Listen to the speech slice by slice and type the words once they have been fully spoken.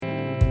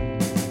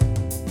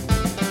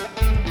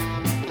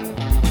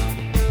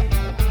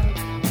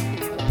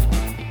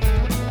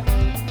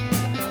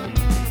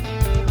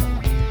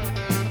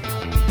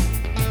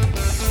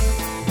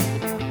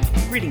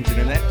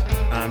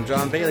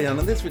John Bailey, and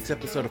on this week's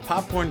episode of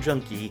Popcorn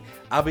Junkie,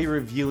 I'll be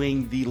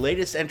reviewing the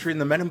latest entry in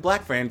the Men in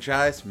Black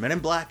franchise, Men in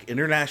Black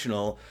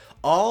International,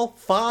 all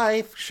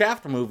 5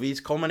 Shaft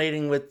movies,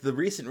 culminating with the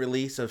recent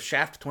release of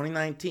Shaft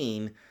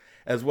 2019,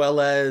 as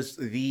well as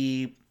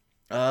the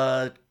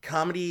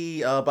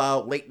comedy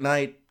about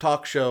late-night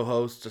talk show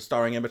hosts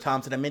starring Emma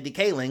Thompson and Mindy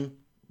Kaling,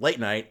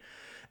 Late Night,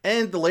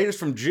 and the latest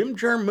from Jim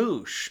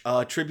Jarmusch,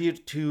 a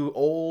tribute to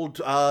old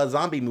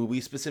zombie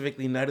movies,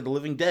 specifically Night of the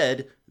Living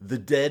Dead, The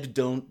Dead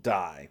Don't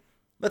Die.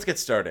 Let's get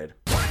started.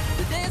 See,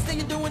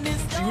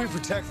 we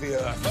protect the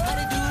Earth.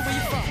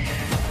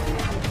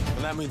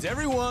 And that means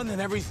everyone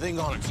and everything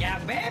on it. Yeah,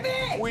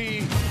 baby!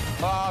 We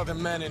are the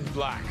Men in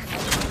Black.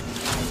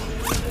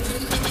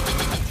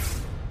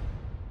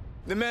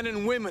 The men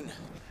and women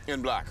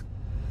in black.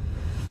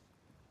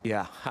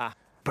 Yeah, ha.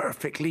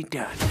 Perfectly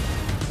done.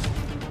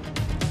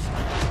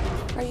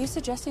 Are you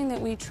suggesting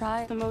that we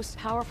try the most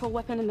powerful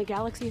weapon in the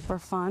galaxy for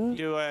fun?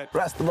 Do it.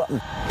 Press the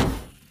button.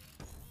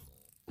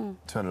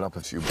 Turn it up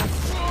a few.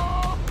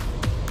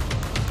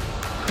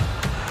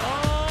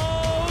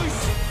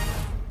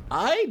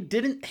 I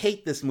didn't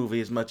hate this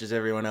movie as much as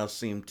everyone else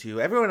seemed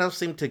to. Everyone else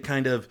seemed to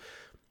kind of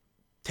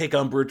take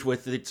umbrage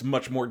with its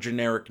much more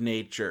generic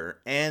nature.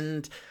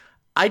 And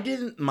I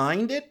didn't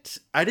mind it.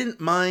 I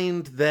didn't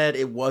mind that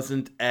it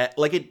wasn't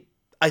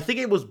I think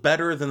it was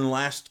better than the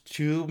last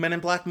 2 Men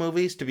in Black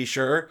movies, to be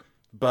sure.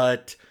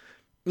 But,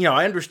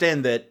 I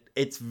understand that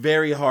it's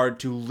very hard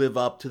to live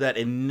up to that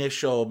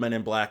initial Men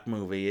in Black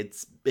movie.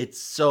 It's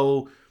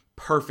so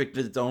perfect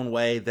in its own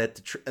way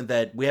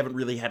that we haven't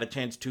really had a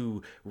chance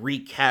to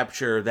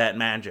recapture that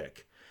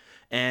magic.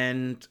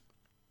 And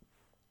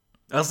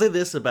I'll say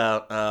this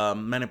about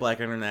Men in Black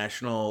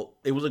International.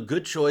 It was a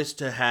good choice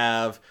to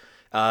have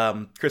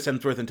Chris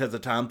Hemsworth and Tessa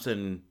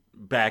Thompson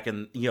back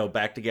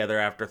together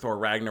after Thor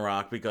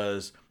Ragnarok,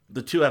 because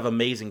the two have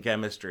amazing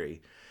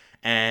chemistry,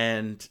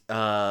 and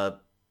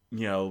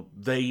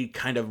they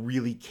kind of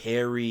really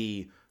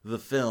carry the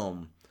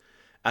film.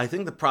 I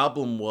think the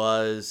problem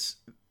was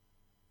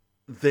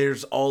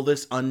there's all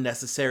this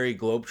unnecessary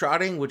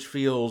globetrotting, which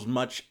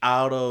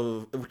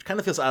kind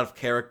of feels out of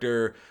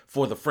character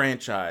for the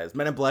franchise.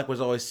 Men in Black was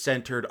always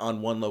centered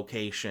on one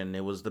location.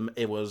 It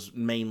was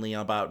mainly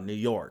about New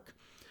York.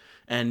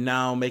 And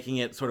now making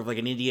it sort of like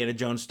an Indiana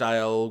Jones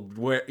style,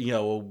 where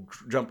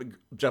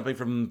jumping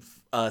from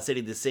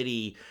city to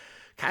city,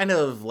 kind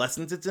of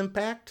lessens its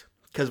impact,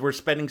 because we're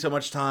spending so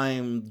much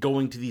time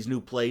going to these new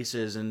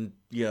places and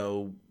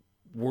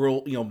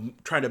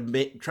trying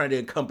to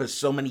encompass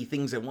so many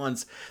things at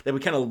once that we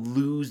kind of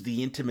lose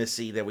the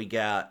intimacy that we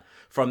got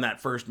from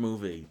that first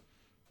movie.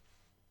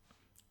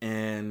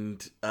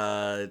 And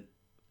I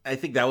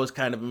think that was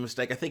kind of a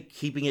mistake. I think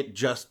keeping it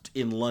just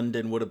in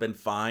London would have been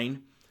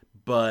fine.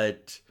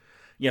 But,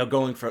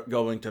 going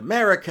to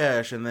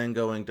Marrakesh and then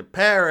going to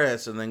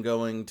Paris and then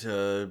going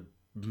to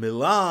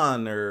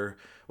Milan, or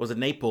was it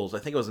Naples? I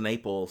think it was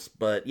Naples.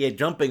 But yeah,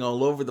 jumping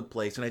all over the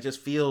place, and it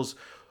just feels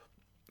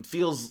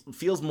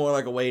more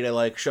like a way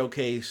to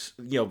showcase,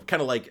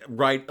 kind of like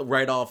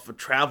write off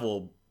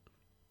travel,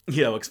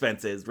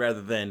 expenses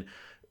rather than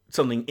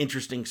something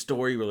interesting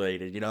story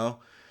related,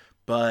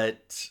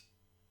 But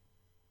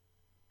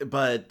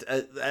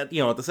at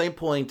the same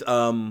point,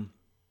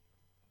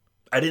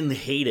 I didn't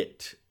hate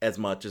it as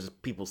much as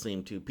people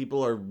seem to.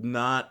 People are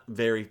not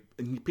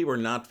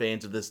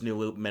fans of this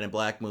new Men in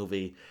Black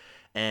movie,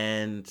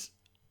 and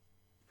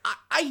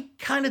I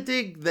kind of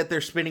dig that they're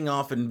spinning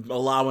off and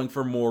allowing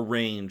for more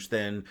range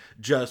than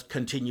just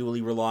continually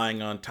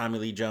relying on Tommy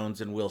Lee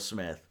Jones and Will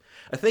Smith.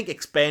 I think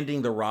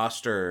expanding the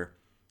roster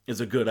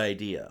is a good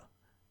idea,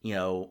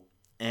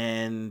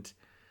 and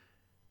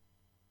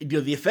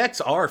the effects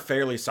are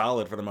fairly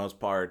solid for the most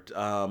part.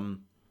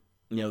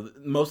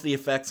 Most of the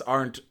effects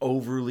aren't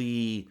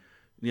overly,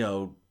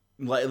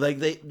 like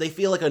they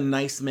feel like a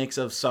nice mix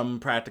of some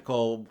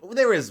practical.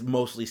 There is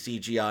mostly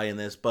CGI in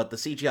this, but the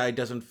CGI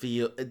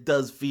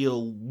does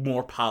feel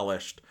more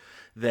polished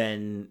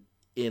than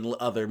in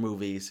other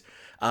movies.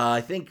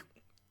 I think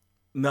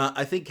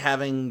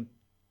having,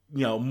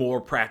 more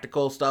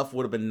practical stuff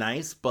would have been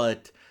nice,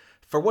 but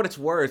for what it's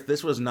worth,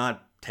 this was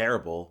not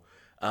terrible.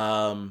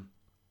 Once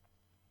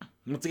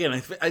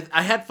again,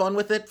 I had fun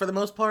with it for the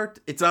most part.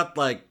 It's not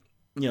like,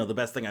 the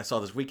best thing I saw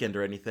this weekend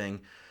or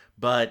anything,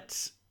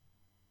 but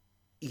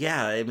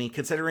yeah, I mean,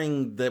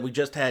 considering that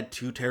we've had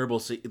two terrible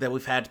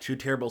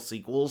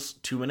sequels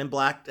to Men in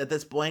Black at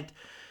this point,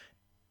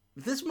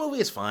 this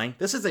movie is fine.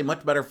 This is a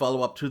much better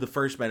follow-up to the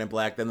first Men in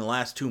Black than the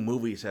last 2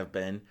 movies have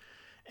been,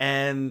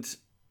 and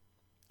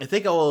I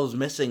think all I was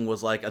missing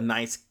was a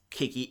nice,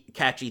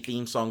 catchy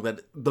theme song that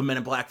the Men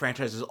in Black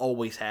franchise has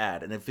always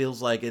had, and it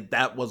feels like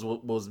that was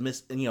what was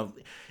missing.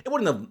 It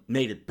wouldn't have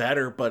made it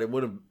better, but it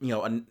would have,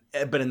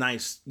 been a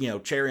nice,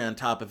 cherry on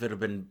top if it had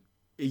been,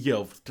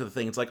 to the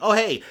thing. It's like, oh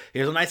hey,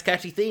 here's a nice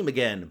catchy theme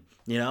again,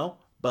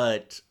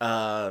 But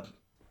I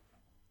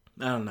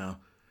don't know.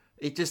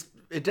 It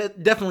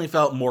definitely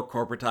felt more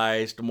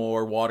corporatized,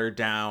 more watered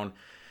down,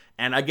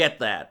 And I get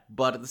that.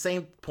 But at the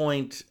same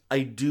point, I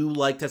do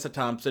like Tessa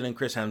Thompson and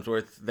Chris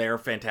Hemsworth. They're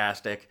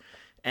fantastic.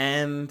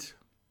 And,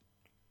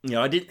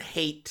 I didn't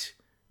hate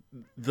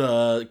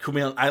the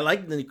Kumail. I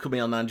like the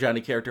Kumail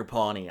Nanjiani character,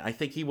 Pawnee. I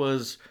think he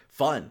was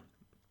fun.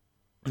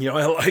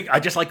 I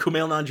just like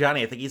Kumail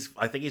Nanjiani.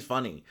 I think he's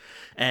funny.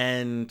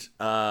 And,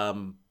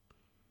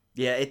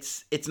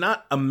 it's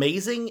not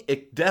amazing.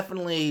 It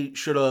definitely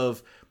should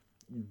have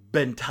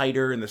been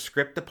tighter in the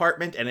script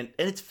department, and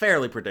it's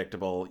fairly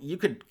predictable. You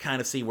could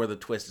kind of see where the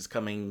twist is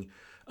coming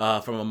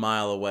from a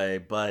mile away,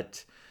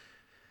 but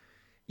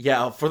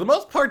yeah, for the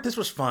most part, this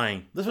was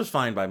fine. This was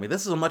fine by me.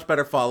 This is a much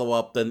better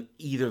follow-up than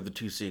either of the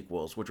two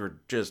sequels, which were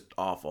just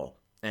awful.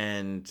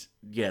 And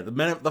yeah,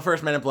 the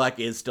first Men in Black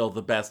is still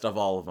the best of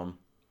all of them.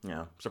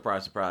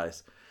 Surprise,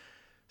 surprise.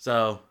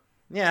 So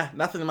yeah,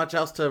 nothing much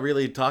else to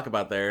really talk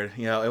about there.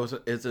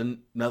 It's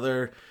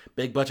another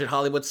big budget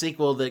Hollywood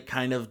sequel that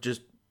kind of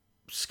just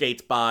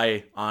skates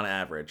by on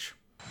average.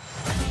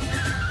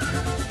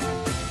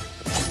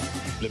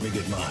 Let me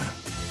get mine.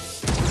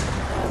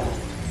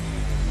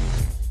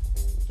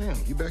 Damn,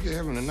 you back here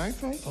having a knife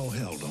fight? Oh,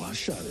 hell no, I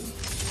shot him.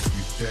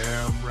 You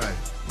damn right.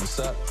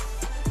 What's up?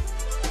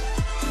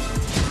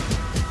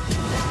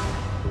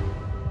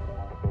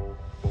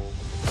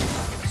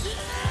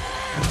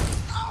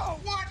 Oh,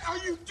 what are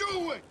you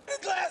doing? The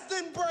glass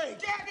didn't break.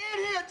 Get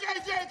in here,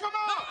 JJ, come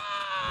on!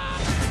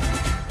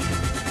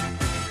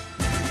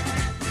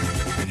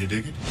 Can you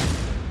dig it?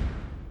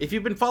 If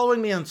you've been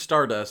following me on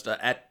Stardust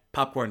at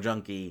Popcorn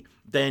Junkie,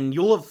 then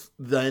you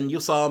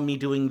saw me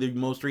doing the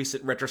most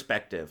recent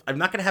retrospective. I'm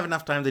not gonna have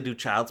enough time to do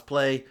Child's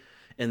Play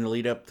in the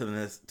lead up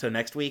to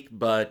next week,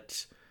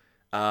 but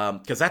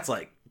because that's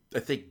like I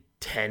think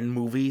 10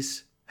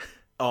 movies,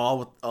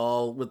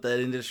 all with the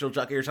initial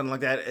Chucky or something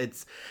like that.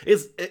 It's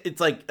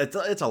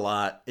a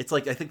lot. It's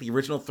like I think the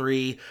original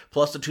 3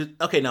 plus the 2.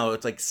 Okay, no,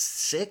 it's like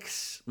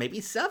 6,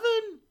 maybe 7.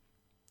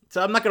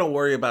 So I'm not gonna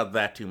worry about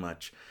that too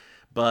much,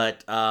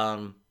 but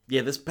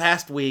this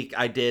past week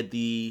I did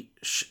the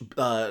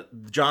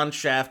John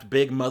Shaft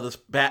Bad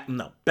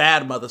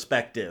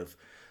Motherspective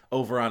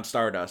over on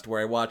Stardust,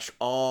 where I watched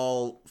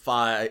all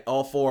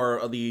 4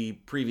 of the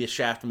previous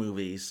Shaft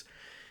movies,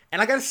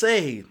 and I gotta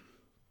say,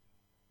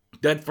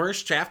 that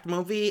first Shaft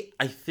movie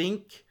I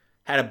think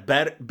had a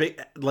better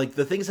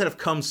the things that have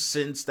come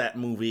since that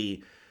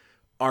movie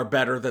are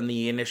better than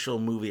the initial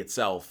movie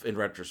itself in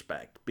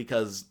retrospect,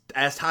 because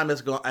as time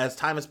has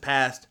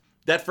passed,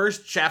 that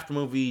first Shaft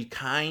movie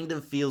kind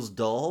of feels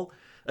dull.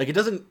 Like, it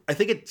doesn't, I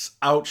think it's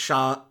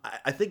outshone.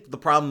 I think the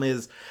problem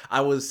is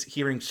I was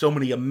hearing so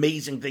many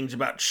amazing things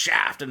about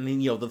Shaft, and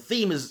the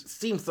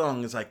theme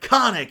song is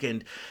iconic,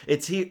 and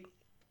it's here,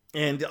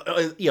 and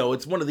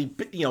it's one of the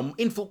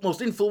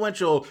most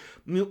influential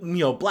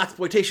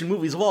blaxploitation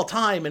movies of all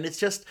time, and it's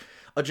just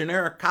a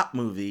generic cop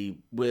movie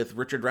with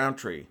Richard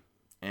Roundtree.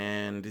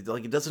 And it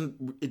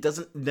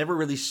never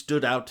really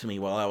stood out to me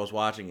while I was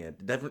watching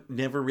it. It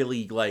never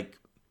really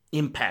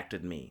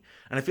impacted me.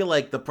 And I feel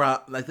like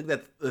I think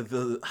that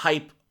the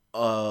hype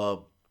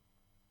over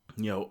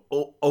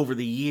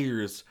the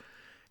years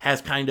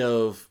has kind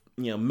of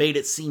made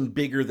it seem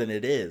bigger than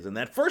it is. And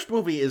that first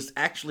movie is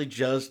actually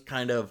just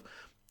kind of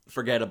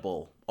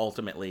forgettable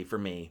ultimately for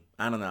me.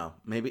 I don't know.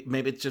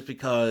 Maybe it's just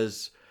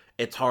because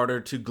it's harder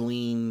to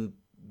glean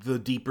the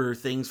deeper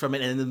things from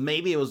it, and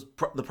maybe it was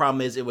the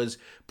problem is it was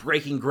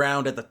breaking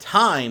ground at the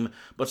time,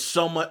 but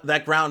so much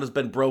that ground has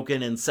been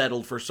broken and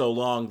settled for so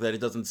long that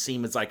it doesn't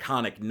seem as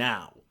iconic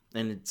now,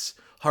 and it's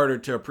harder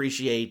to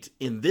appreciate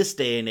in this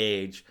day and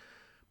age.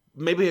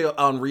 Maybe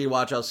on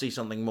rewatch I'll see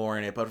something more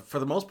in it, but for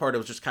the most part it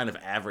was just kind of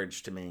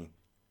average to me.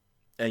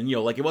 And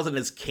it wasn't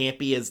as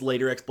campy as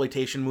later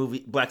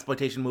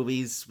blaxploitation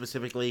movies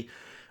specifically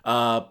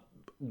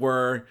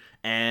were,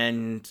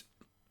 and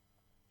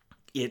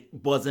it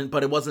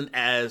wasn't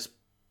as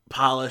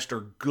polished or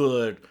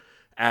good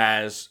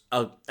as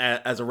a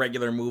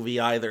regular movie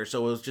either.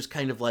 So it was just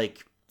kind of I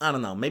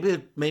don't know.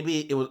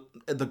 Maybe it was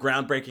the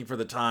groundbreaking for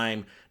the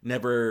time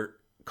never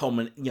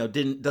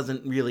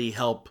doesn't really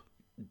help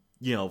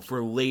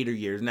for later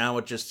years. Now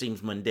it just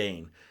seems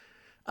mundane.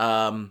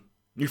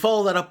 You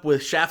follow that up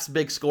with Shaft's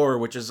Big Score,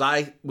 which is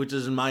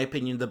in my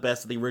opinion the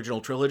best of the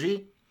original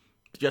trilogy,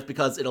 just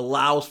because it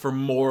allows for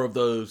more of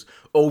those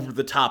over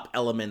the top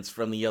elements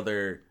from the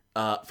other.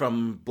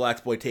 From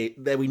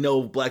blaxploitation that we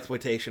know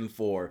blaxploitation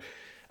for.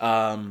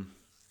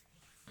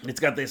 It's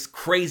got this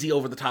crazy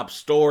over the top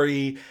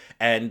story,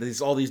 and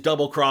there's all these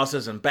double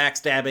crosses and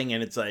backstabbing,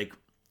 and it's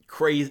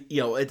crazy.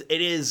 It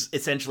is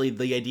essentially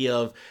the idea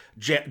of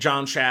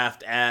John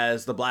Shaft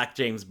as the Black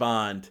James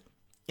Bond,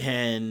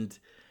 and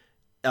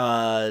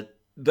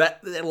that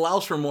it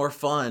allows for more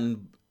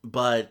fun,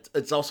 but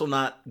it's also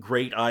not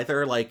great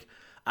either.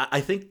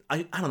 I think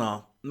I don't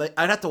know.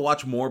 I'd have to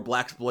watch more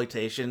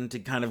blaxploitation to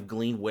kind of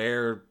glean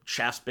where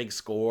Shaft's Big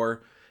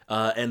Score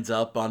ends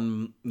up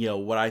on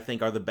what I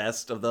think are the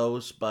best of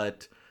those.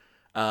 But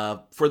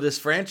for this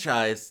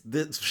franchise,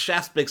 this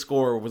Shaft's Big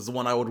Score was the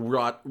one I would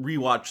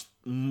rewatch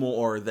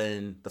more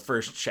than the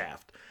first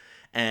Shaft.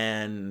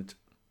 And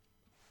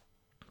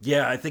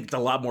Yeah, I think it's a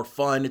lot more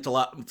fun. It's a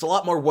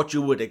lot more what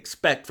you would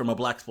expect from a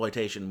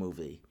blaxploitation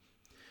movie.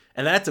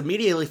 And that's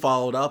immediately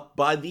followed up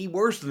by the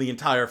worst in the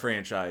entire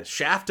franchise,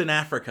 Shaft in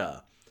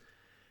Africa.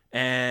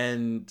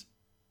 And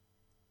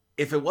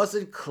if it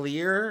wasn't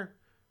clear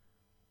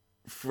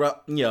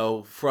from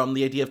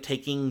the idea of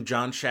taking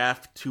John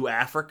Shaft to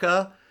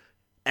Africa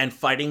and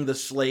fighting the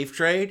slave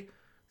trade,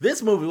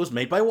 this movie was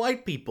made by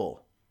white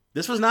people.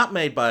 This was not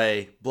made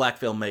by black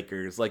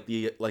filmmakers like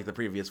the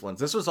previous ones.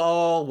 This was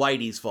all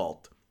Whitey's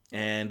fault.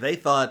 And they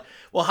thought,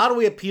 well, how do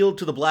we appeal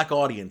to the black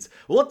audience?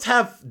 Well, let's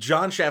have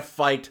John Shaft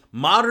fight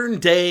modern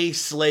day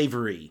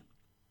slavery.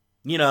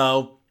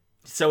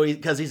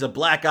 Because he's a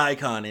black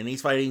icon and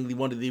he's fighting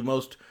one of the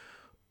most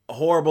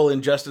horrible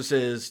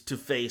injustices to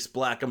face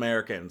black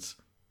Americans.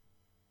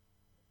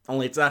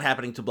 Only it's not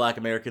happening to black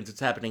Americans, it's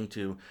happening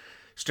to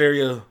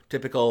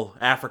stereotypical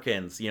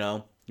Africans,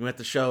 You have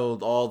to show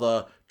all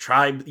the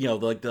tribe,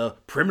 the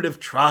primitive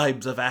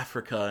tribes of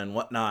Africa and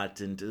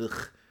whatnot, and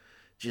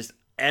just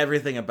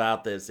everything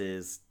about this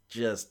is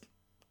just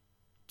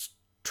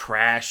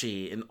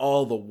trashy in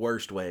all the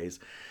worst ways.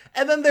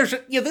 And then there's,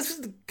 this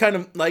is the kind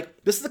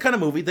of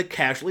movie that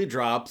casually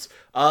drops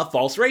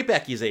false rape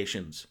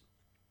accusations.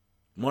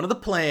 One of the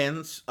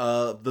plans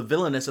of the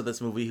villainess of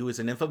this movie, who is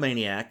an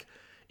nymphomaniac,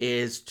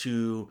 is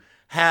to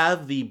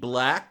have the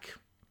black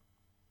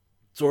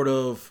sort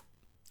of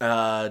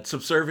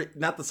subservient,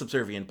 not the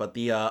subservient, but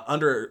the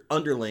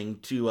underling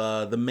to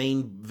the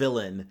main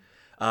villain,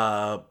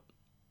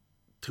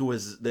 who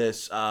is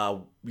this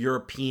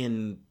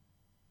European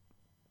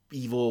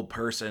evil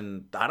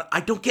person.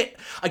 I don't get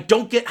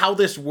how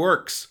this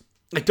works.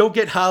 I don't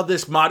get how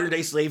this modern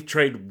day slave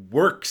trade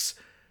works.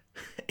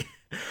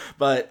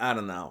 But I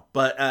don't know.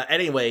 But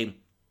anyway,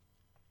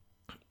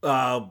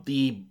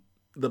 the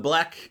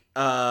black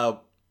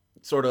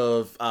sort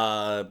of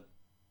what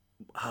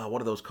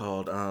are those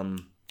called?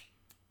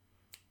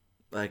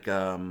 Like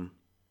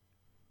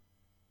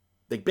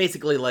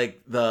basically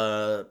like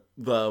the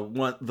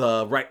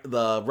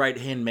right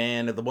hand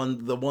man,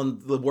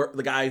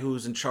 the guy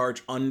who's in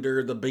charge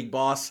under the big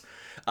boss.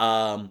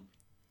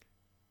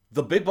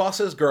 The big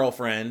boss's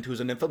girlfriend, who's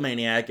a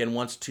nymphomaniac and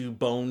wants to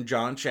bone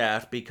John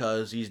Shaft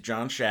because he's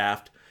John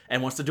Shaft,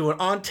 and wants to do it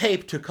on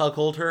tape to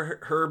cuckold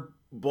her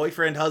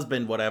boyfriend,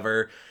 husband,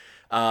 whatever.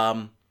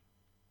 The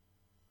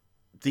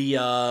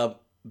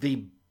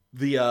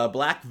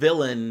black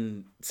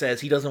villain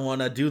says he doesn't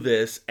want to do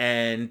this,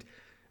 and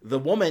the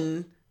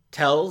woman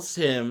tells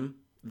him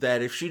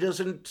that if she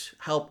doesn't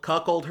help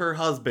cuckold her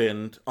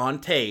husband on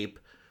tape,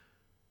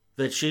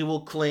 that she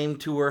will claim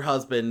to her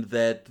husband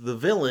that the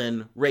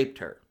villain raped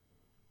her.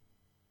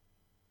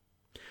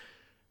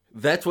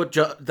 That's what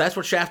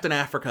Shaft in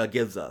Africa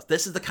gives us.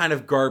 This is the kind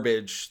of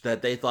garbage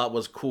that they thought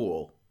was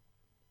cool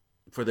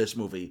for this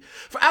movie.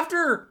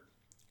 After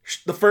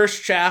the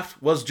first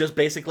Shaft was just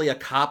basically a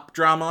cop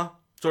drama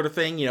sort of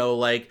thing,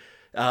 the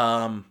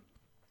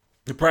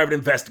private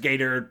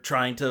investigator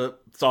trying to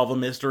solve a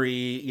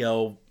mystery,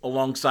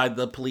 alongside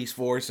the police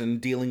force and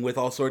dealing with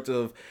all sorts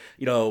of,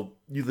 the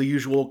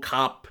usual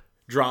cop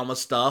drama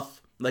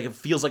stuff. Like, it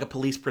feels like a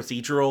police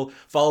procedural.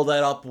 Follow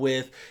that up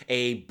with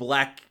a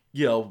black,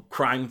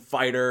 crime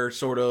fighter,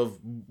 sort of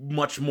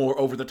much more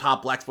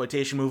over-the-top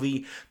blaxploitation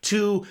movie,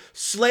 to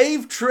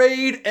slave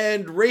trade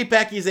and rape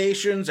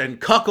accusations and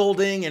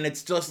cuckolding, and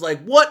it's just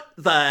like, what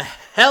the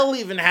hell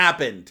even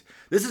happened?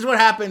 This is what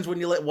happens when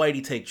you let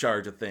Whitey take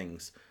charge of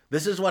things.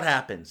 This is what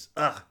happens.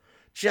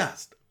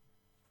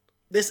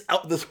 This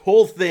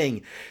whole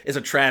thing is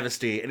a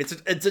travesty, and it's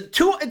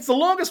the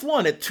longest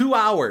one at 2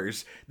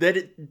 hours that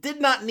it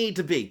did not need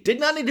to be. Did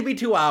not need to be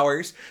 2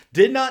 hours.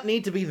 Did not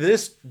need to be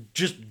this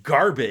just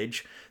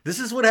garbage. This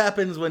is what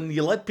happens when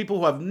you let people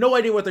who have no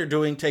idea what they're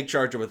doing take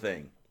charge of a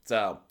thing.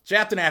 So,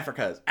 Shaft in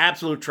Africa is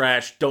absolute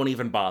trash. Don't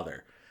even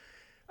bother.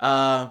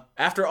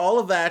 After all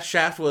of that,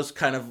 Shaft was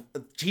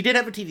he did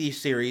have a TV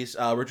series.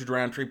 Richard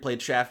Roundtree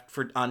played Shaft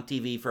on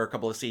TV for a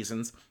couple of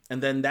seasons,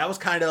 and then that was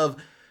kind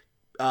of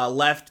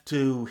left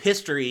to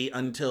history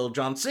until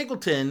John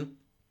Singleton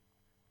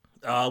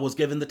was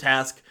given the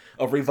task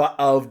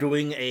of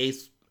doing a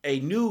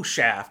new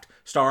Shaft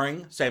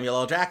starring Samuel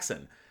L.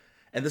 Jackson.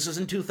 And this was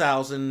in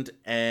 2000,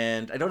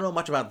 and I don't know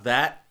much about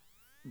that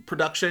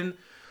production,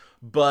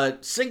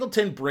 but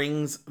Singleton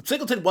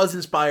was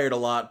inspired a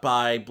lot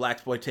by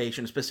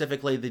blaxploitation,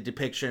 specifically the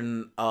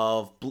depiction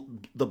of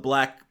the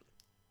black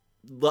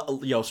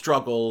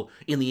struggle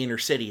in the inner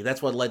city.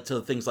 That's what led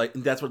to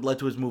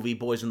his movie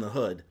Boys in the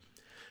Hood.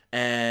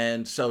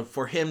 And so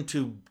for him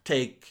to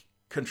take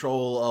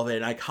control of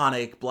an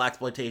iconic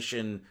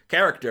blaxploitation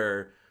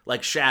character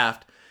like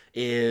Shaft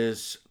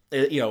is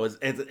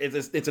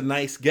it's a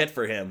nice get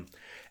for him.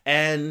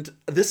 And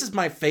this is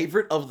my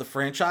favorite of the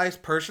franchise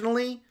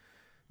personally,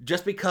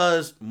 just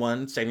because,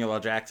 one, Samuel L.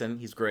 Jackson,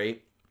 he's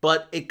great,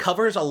 but it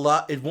covers a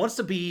lot. It wants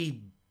to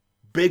be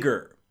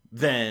bigger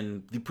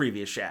than the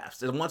previous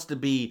Shafts. It wants to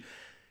be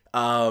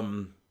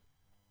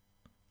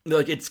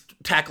it's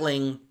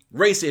tackling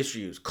race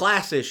issues,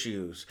 class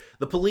issues,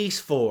 the police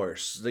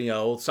force,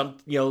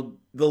 the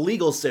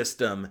legal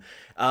system,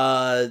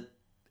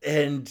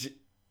 and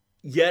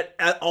yet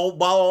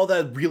while all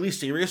that really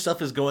serious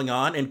stuff is going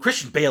on, and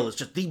Christian Bale is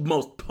just the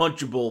most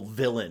punchable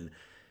villain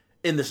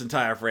in this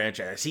entire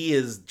franchise. He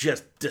is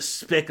just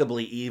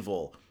despicably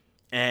evil.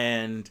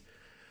 And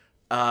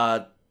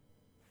there's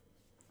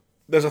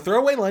a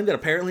throwaway line that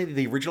apparently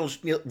the original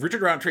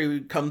Richard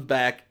Roundtree comes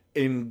back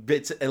in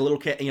bits, a little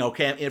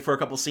for a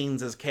couple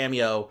scenes as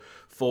cameo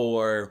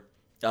for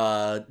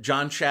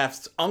John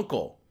Shaft's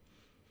uncle,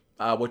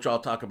 which I'll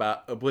talk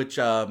about, which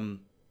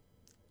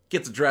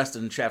gets addressed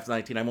in Shaft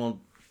 19.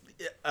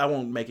 I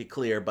won't make it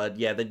clear, but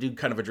yeah, they do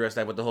kind of address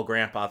that with the whole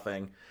grandpa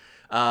thing.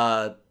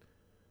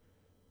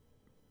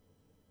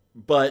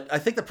 But I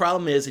think the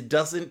problem is it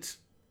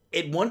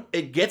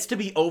gets to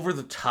be over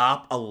the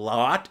top a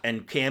lot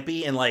and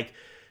campy, and like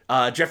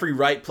Jeffrey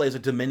Wright plays a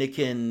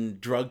Dominican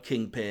drug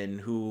kingpin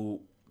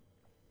who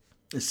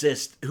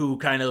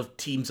kind of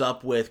teams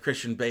up with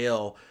Christian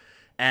Bale,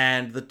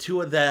 and the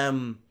two of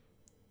them,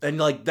 and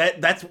like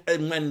that's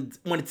when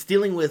it's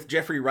dealing with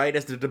Jeffrey Wright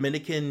as the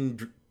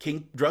Dominican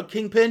drug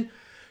kingpin,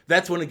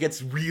 that's when it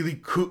gets really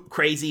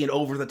crazy and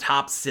over the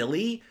top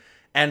silly,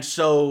 and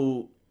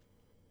so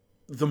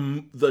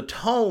the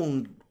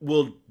tone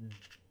will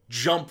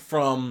jump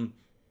from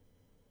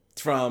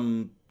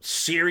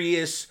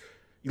serious,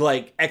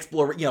 like,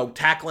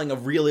 tackling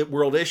of real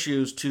world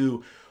issues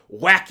to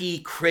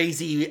wacky,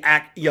 crazy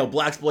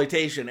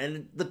blaxploitation,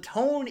 and the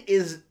tone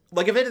is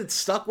like, if it had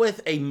stuck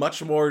with a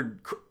much more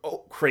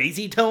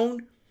crazy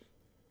tone,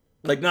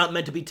 like not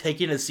meant to be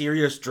taken as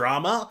serious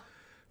drama,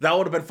 that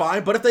would have been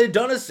fine. But if they had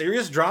done a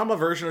serious drama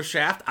version of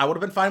Shaft, I would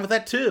have been fine with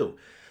that too.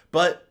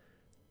 But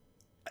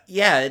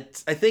yeah,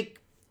 I think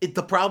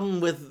the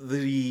problem with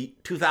the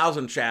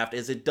 2000 Shaft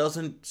is it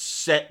doesn't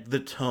set the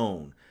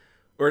tone.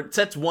 Or it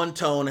sets one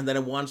tone and then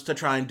it wants to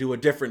try and do a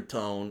different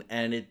tone,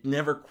 and it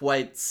never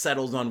quite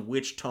settles on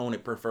which tone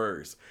it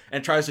prefers.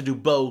 And it tries to do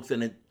both,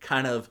 and it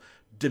kind of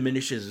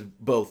diminishes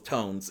both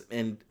tones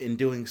in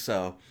doing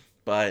so.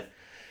 But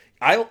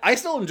I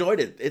still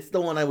enjoyed it. It's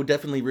the one I would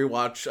definitely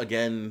rewatch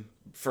again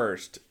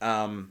first.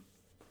 And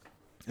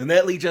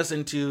that leads us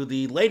into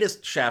the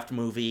latest Shaft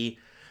movie,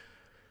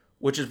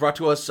 which is brought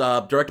to us,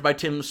 directed by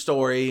Tim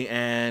Story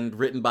and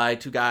written by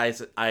two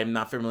guys I'm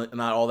not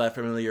all that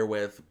familiar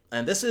with.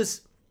 And this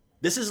is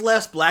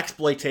less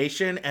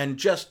blaxploitation and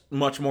just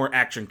much more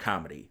action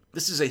comedy.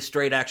 This is a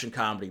straight action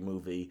comedy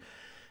movie.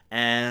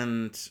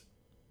 And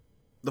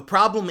the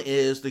problem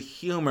is the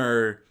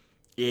humor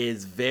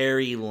is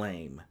very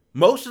lame.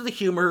 Most of the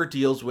humor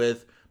deals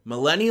with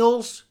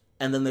millennials,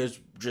 and then there's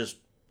just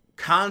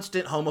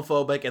constant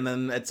homophobic, and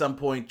then at some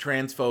point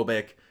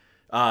transphobic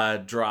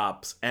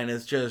drops, and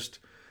it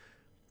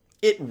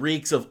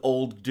reeks of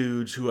old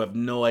dudes who have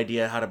no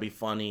idea how to be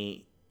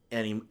funny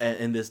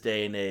in this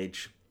day and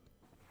age.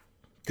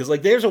 Because,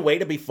 like, there's a way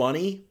to be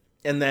funny,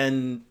 and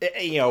then,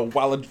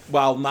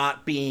 while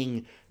not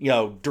being,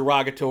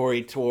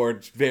 derogatory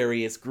towards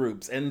various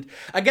groups. And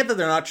I get that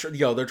they're not sure,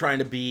 they're trying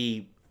to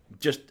be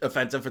just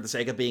offensive for the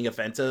sake of being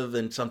offensive,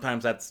 and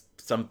sometimes that's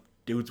some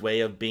dude's way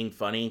of being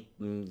funny,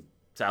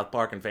 South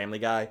Park and Family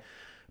Guy.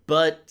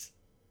 But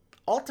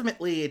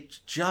ultimately, it's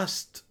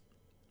just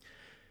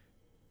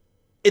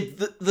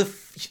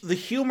the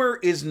humor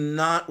is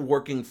not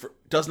working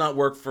does not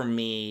work for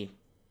me.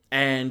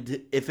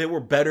 And if it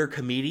were better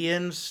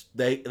comedians,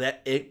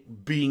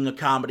 it being a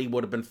comedy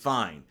would have been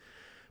fine.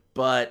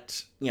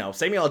 But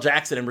Samuel L.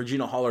 Jackson and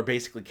Regina Hall are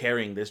basically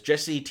carrying this.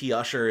 Jesse T.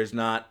 Usher is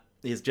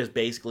just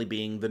basically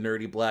being the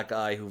nerdy black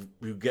guy who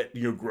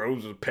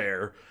grows a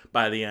pair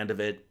by the end of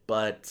it.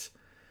 But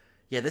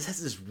yeah, this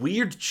has this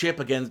weird chip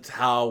against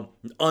how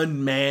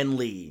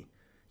unmanly.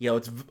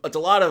 It's a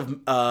lot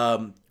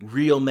of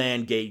real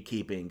man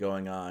gatekeeping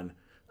going on.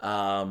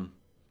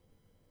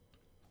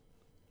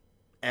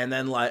 And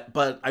then,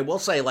 but I will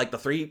say,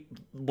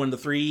 when the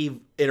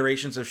three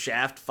iterations of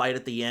Shaft fight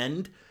at the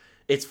end,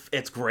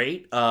 it's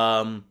great. They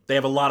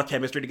have a lot of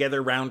chemistry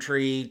together.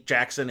 Roundtree,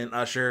 Jackson, and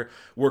Usher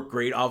work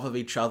great off of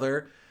each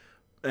other.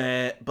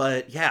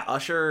 But yeah,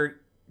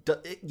 Usher,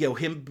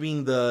 him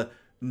being the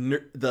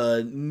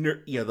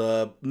nerdy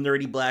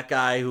black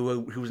guy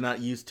who's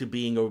not used to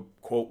being a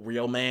quote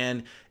real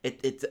man,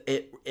 it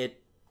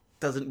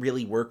doesn't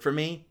really work for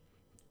me.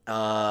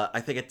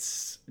 I think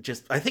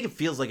it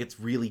feels like it's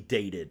really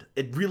dated.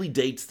 It really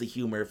dates the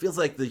humor. It feels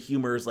like the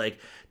humor is like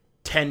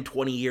 10,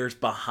 20 years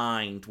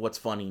behind what's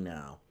funny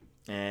now.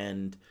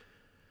 And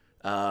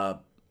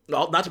not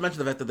to mention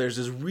the fact that there's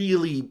this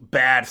really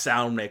bad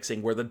sound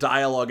mixing where the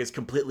dialogue is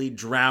completely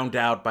drowned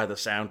out by the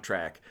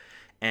soundtrack.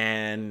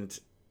 And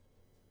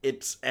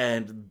it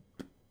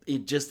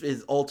just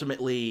is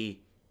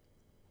ultimately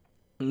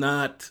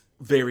not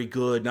very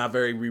good, not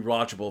very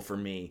rewatchable for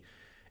me.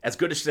 As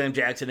good as Sam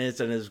Jackson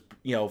is, and as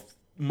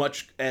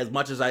much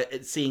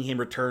as seeing him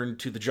return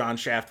to the John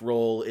Shaft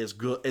role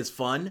is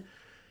fun,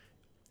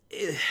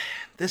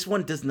 this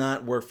one does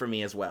not work for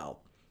me as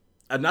well.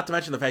 Not to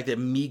mention the fact that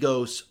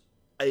Migos,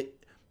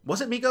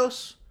 was it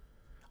Migos?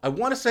 I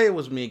want to say it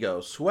was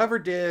Migos. Whoever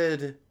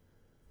did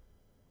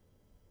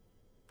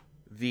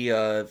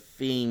the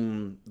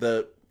theme,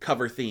 the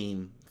cover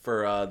theme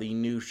for the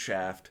new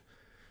Shaft.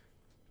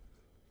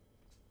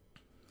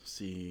 Let's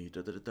see.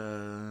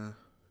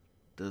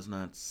 Does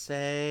not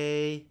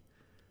say.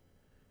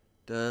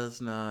 Does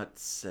not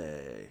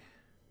say.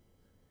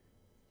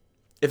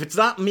 If it's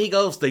not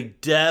Migos, they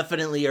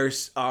definitely are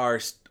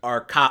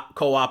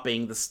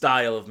co-opting the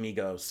style of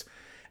Migos.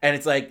 And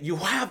it's like, you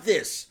have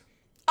this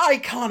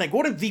iconic,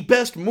 one of the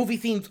best movie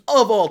themes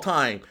of all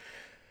time,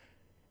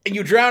 and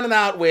you drown it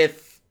out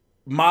with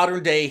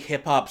modern day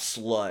hip-hop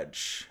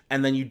sludge.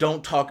 And then you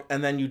don't talk,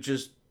 and then you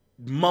just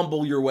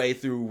mumble your way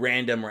through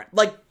random...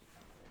 Like,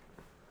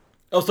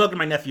 I was talking to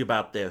my nephew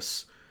about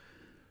this.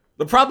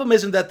 The problem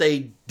isn't that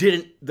the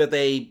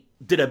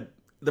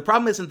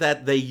problem isn't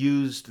that they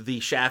used the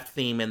Shaft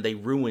theme and they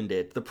ruined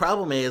it. The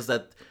problem is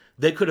that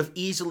they could have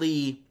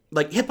easily...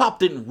 Like, hip-hop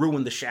didn't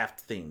ruin the Shaft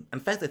theme. In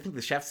fact, I think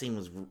the Shaft theme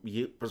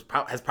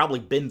has probably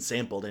been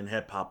sampled in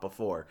hip-hop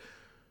before.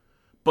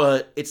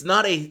 But it's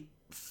not a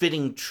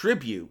fitting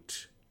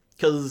tribute,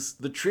 because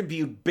the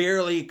tribute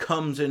barely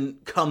comes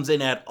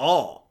in at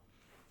all.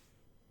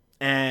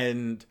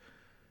 And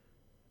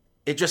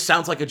it just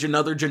sounds like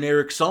another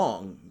generic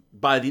song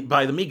by the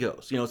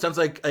Migos. You know, it sounds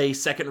like a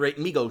second-rate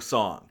Migos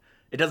song.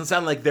 It doesn't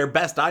sound like their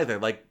best either.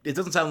 Like, it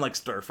doesn't sound like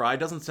Stir Fry. It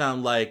doesn't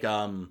sound like,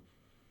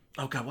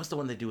 oh god, what's the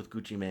one they do with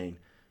Gucci Mane?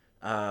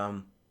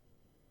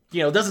 You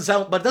know, it doesn't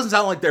sound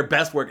like their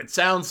best work. It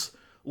sounds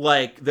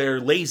like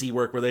their lazy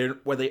work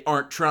where they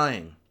aren't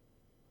trying.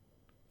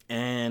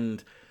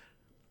 And,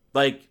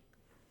 like,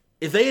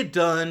 if they had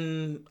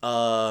done,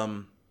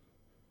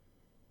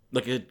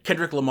 like a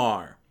Kendrick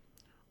Lamar,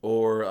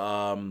 or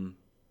a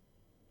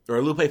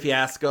Lupe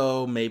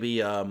Fiasco, maybe,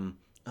 you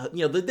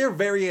know, there are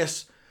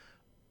various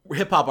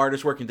hip-hop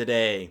artists working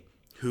today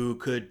who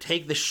could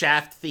take the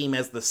Shaft theme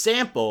as the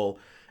sample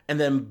and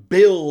then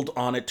build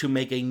on it to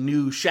make a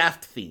new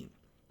Shaft theme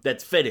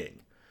that's fitting.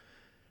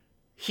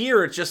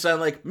 Here, it just sounds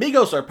like,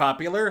 Migos are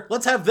popular,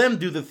 let's have them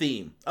do the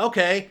theme.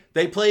 Okay,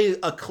 they play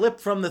a clip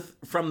from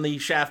the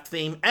Shaft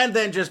theme, and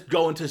then just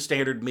go into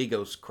standard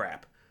Migos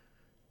crap.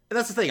 And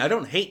that's the thing, I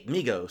don't hate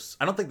Migos.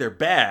 I don't think they're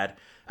bad.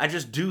 I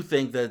just do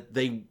think that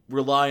they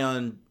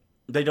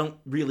don't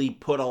really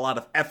put a lot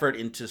of effort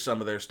into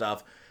some of their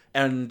stuff,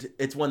 and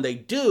it's when they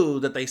do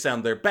that they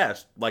sound their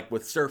best, like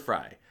with Stir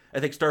Fry. I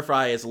think Stir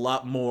Fry is a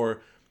lot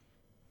more,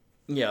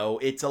 you know,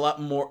 there's a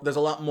lot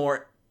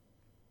more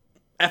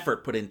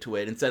effort put into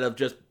it, instead of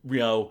just, you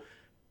know,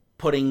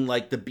 putting,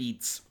 like, the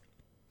beats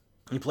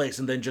in place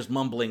and then just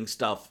mumbling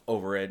stuff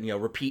over it, you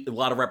know, a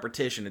lot of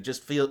repetition. It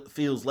just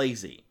feels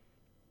lazy.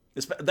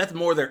 That's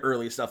more their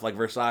early stuff, like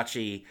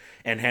Versace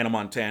and Hannah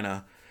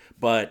Montana.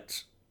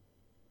 But,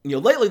 you know,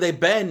 lately they've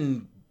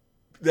been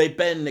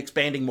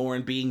expanding more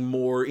and being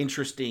more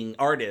interesting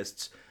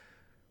artists.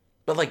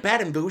 But, like, Bad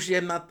and Bougie,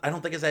 I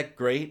don't think is that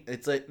great.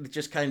 It's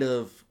just kind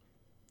of,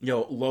 you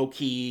know,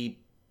 low-key,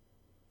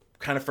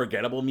 kind of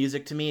forgettable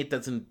music to me. It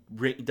doesn't,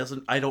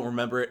 I don't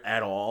remember it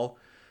at all.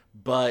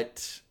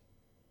 But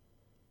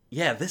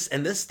yeah, this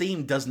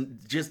theme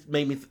doesn't just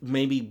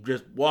maybe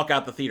just walk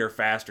out the theater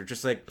faster.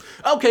 Just like,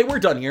 okay, we're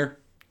done here.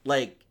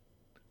 Like,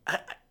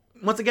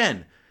 once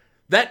again,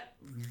 that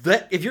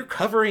if you're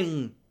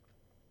covering,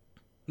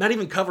 not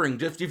even covering,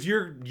 just if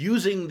you're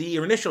using the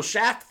initial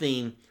Shaft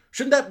theme,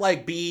 shouldn't that,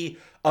 like, be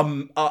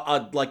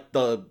like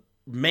the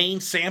main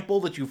sample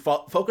that you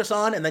focus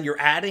on, and then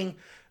you're adding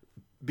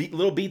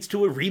little beats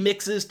to it,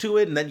 remixes to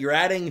it, and then you're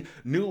adding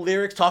new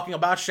lyrics talking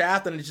about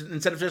Shaft, and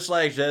instead of just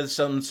like, there's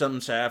some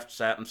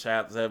Shaft,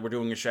 we're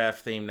doing a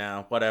Shaft theme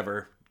now,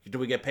 whatever. Do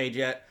we get paid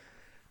yet?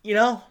 You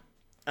know?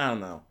 I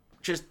don't know.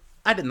 Just,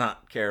 I did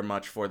not care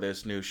much for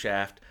this new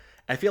Shaft.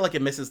 I feel like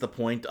it misses the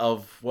point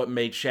of what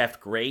made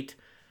Shaft great.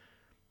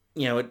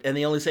 You know, and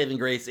the only saving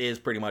grace is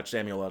pretty much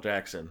Samuel L.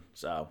 Jackson,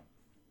 so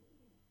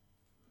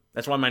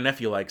that's why my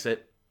nephew likes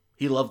it.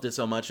 He loved it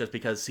so much just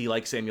because he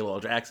likes Samuel L.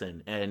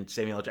 Jackson, and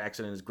Samuel L.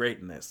 Jackson is great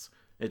in this.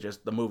 It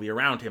just, the movie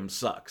around him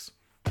sucks.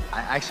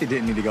 I actually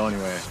didn't need to go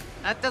anywhere.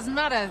 That doesn't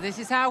matter. This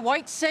is how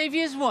white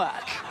saviors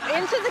work.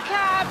 Into the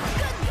cab!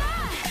 Good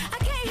God, I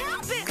can't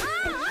help it!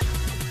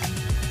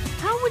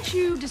 How would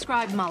you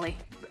describe Molly?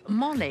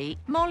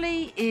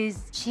 Molly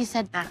is... She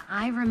said that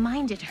I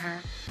reminded her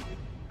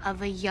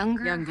of a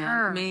younger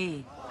her.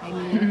 me. I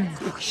mean...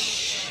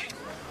 Shh.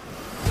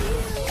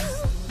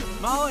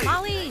 Molly,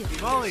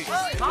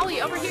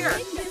 over here!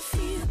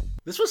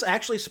 This was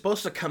actually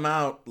supposed to come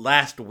out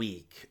last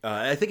week.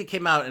 I think it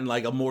came out in,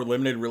 like, a more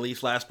limited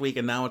release last week,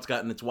 and now it's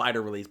gotten its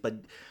wider release.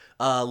 But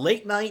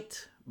Late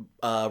Night,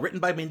 written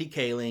by Mindy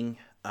Kaling.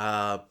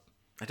 I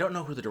don't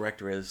know who the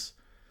director is.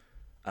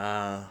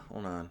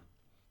 Hold on.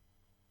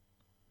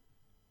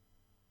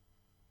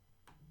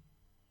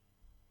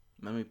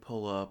 Let me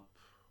pull up.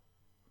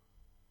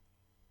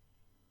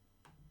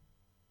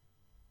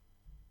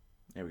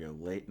 There we go.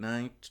 Late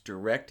Night,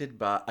 directed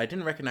by... I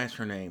didn't recognize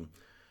her name.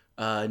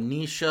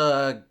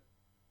 Nisha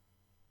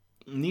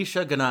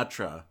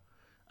Ganatra.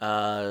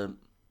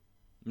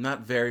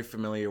 Not very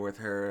familiar with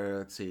her.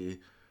 Let's see.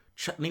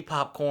 Chutney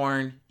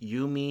Popcorn,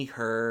 Yumi,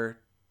 her.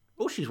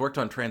 Oh, she's worked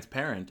on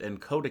Transparent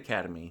and Code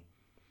Academy.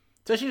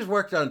 So she's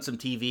worked on some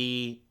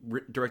TV,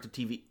 directed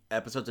TV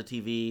episodes of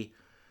TV.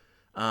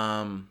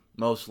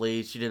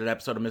 Mostly, she did an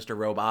episode of Mr.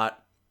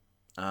 Robot.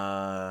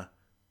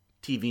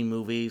 TV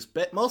movies,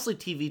 but mostly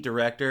TV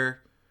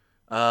director.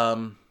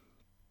 But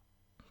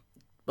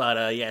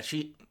yeah,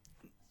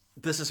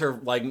 this is her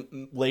like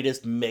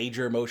latest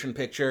major motion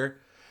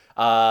picture.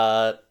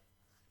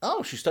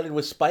 She studied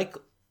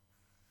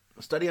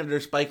under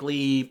Spike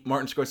Lee,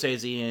 Martin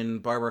Scorsese,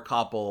 and Barbara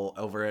Koppel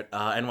over at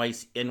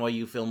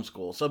NYU Film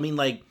School. So I mean,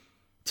 like,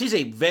 she's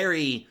a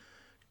very,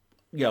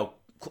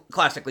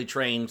 classically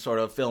trained sort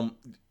of film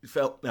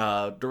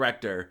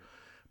director,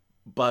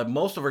 but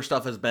most of her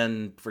stuff has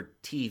been for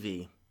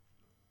TV.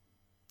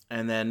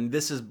 And then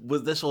this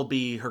will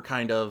be her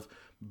kind of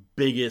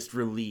biggest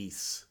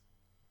release.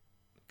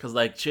 Because,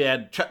 like, she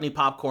had Chutney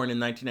Popcorn in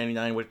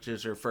 1999, which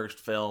is her first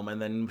film,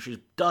 and then she's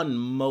done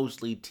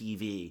mostly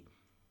TV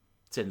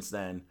since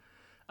then.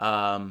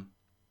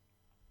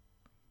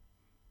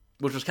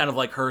 Which was kind of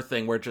like her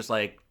thing, where it's just,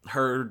 like,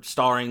 her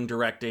starring,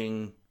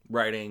 directing,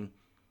 writing,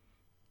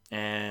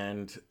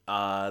 and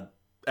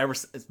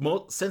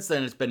since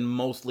then, it's been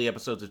mostly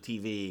episodes of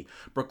TV.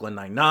 Brooklyn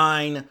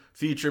Nine-Nine,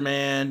 Future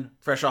Man,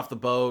 Fresh Off the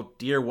Boat,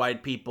 Dear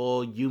White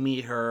People, You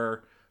Meet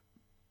Her,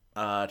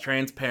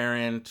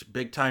 Transparent,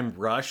 Big Time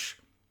Rush,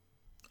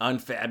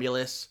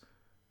 Unfabulous.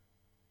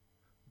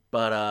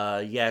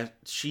 But yeah,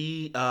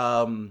 she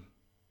does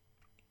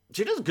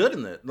good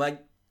in it.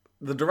 Like,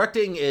 the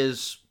directing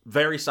is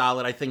very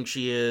solid. I think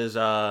she is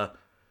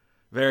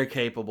very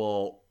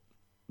capable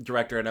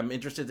director, and I'm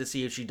interested to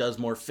see if she does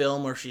more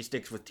film or she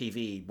sticks with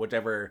TV,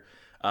 whichever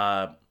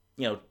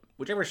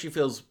she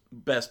feels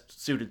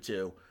best suited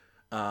to.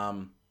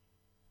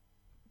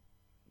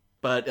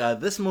 But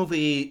this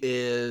movie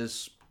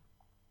is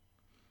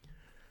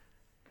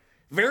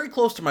very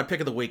close to my pick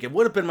of the week. It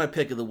would have been my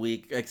pick of the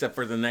week, except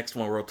for the next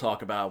one we'll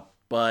talk about.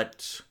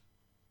 But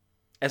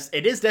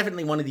it is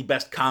definitely one of the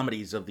best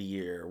comedies of the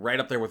year, right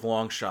up there with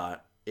Long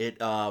Shot.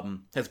 It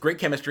has great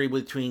chemistry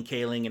between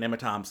Kaling and Emma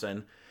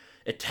Thompson.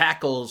 It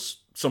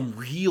tackles some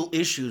real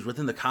issues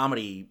within the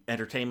comedy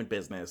entertainment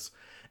business.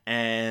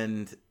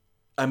 And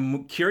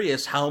I'm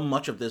curious how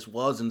much of this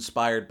was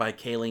inspired by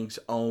Kaling's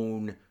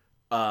own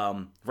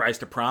rise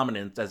to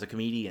prominence as a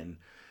comedian.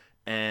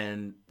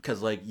 And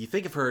because, like, you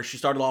think of her, she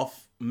started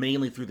off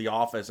mainly through The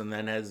Office and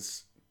then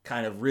has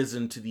kind of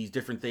risen to these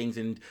different things.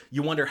 And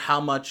you wonder how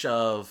much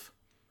of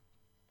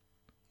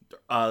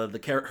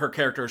her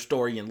character's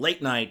story in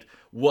Late Night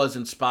was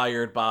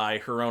inspired by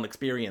her own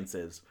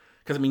experiences.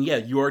 Because, I mean, yeah,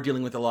 you are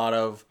dealing with a lot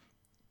of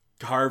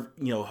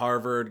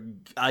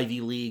Harvard, Ivy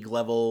League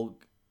level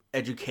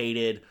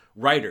educated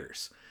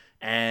writers.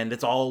 And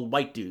it's all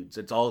white dudes.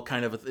 It's all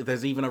kind of,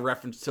 there's even a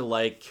reference to,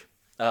 like,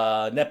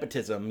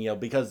 nepotism,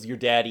 because your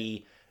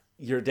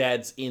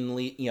dad's in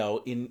league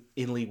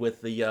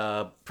with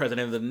the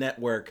president of the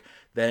network,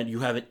 then you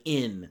have an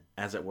in,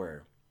 as it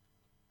were.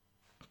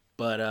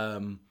 But,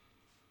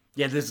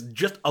 yeah, there's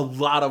just a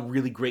lot of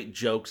really great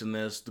jokes in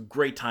this.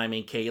 Great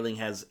timing. Kaling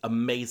has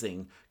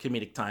amazing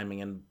comedic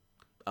timing, and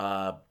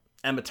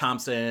Emma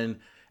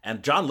Thompson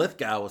and John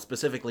Lithgow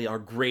specifically are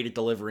great at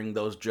delivering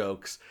those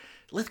jokes.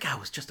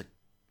 Lithgow is just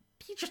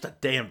a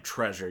damn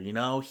treasure,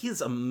 He's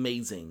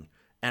amazing,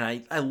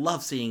 and I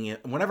love seeing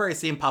it. Whenever I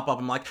see him pop up,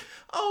 I'm like,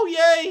 oh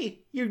yay,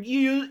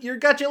 you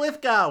got your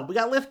Lithgow. We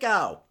got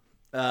Lithgow.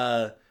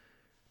 I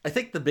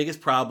think the biggest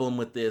problem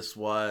with this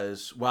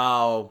was,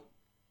 wow,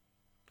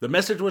 the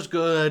message was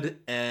good,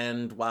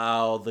 and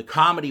while the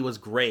comedy was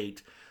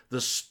great, the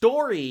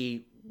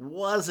story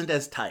wasn't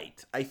as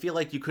tight. I feel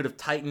like you could have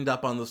tightened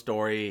up on the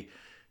story,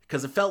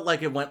 because it felt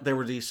like there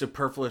were these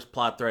superfluous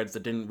plot threads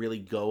that didn't really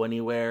go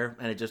anywhere,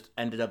 and it just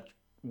ended up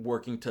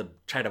working to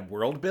try to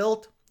world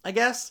build, I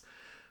guess.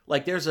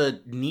 Like, there's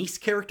a niece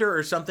character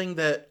or something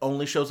that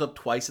only shows up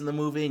twice in the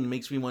movie and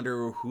makes me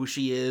wonder who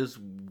she is,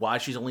 why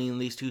she's only in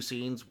these two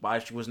scenes, why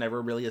she was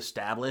never really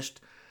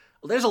established.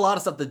 There's a lot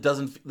of stuff that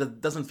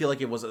doesn't feel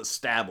like it was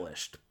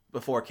established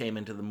before it came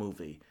into the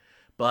movie.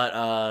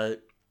 But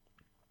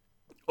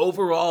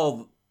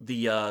overall,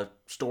 the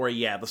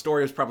story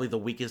was probably the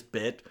weakest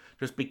bit,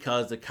 just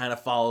because it kind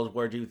of follows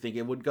where do you think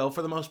it would go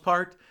for the most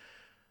part.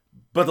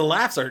 But the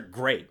laughs are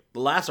great. The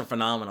laughs are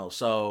phenomenal.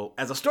 So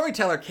as a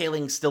storyteller,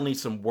 Kaling still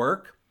needs some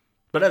work,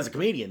 but as a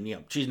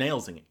comedian, she's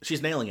nailing it.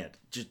 She's nailing it.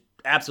 Just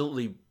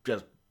absolutely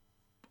just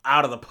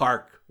out of the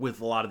park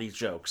with a lot of these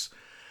jokes.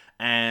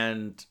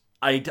 And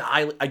I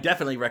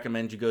definitely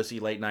recommend you go see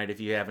Late Night if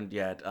you haven't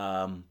yet.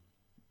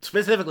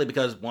 Specifically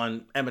because,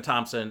 one, Emma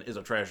Thompson is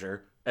a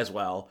treasure as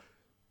well.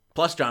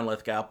 Plus John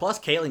Lithgow. Plus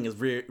Kaling is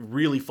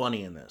really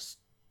funny in this.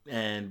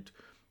 And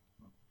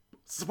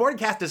supporting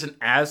cast isn't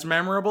as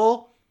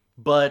memorable,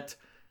 but,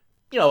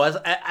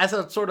 as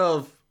a sort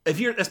of,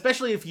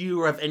 especially if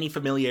you have any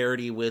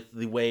familiarity with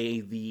the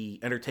way the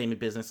entertainment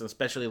business, and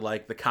especially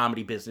like the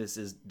comedy business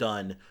is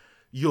done,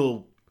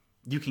 you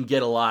can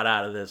get a lot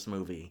out of this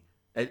movie.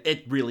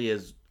 It really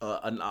is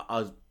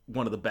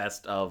one of the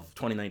best of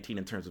 2019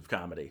 in terms of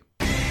comedy.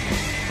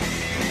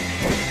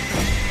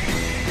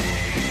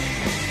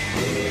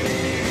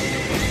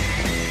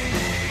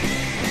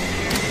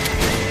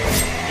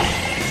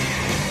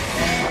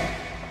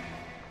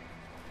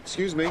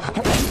 Excuse me.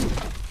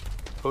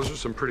 Those are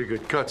some pretty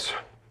good cuts.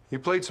 You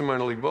played some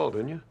minor league ball,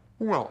 didn't you?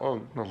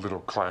 Well, a little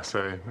Class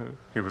A.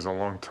 It was a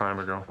long time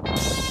ago.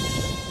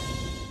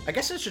 I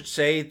guess I should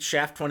say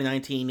Shaft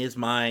 2019 is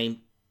my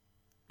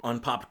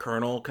unpopped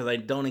kernel, because I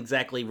don't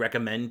exactly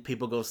recommend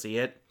people go see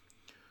it.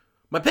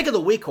 My pick of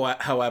the week,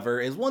 however,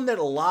 is one that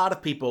a lot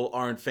of people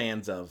aren't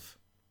fans of.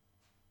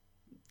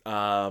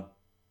 A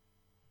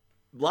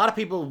lot of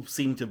people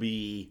seem to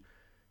be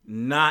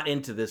not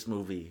into this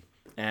movie.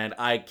 And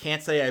I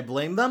can't say I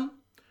blame them,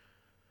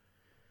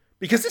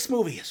 because this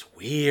movie is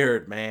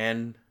weird,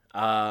 man.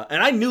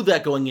 And I knew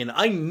that going in.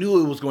 I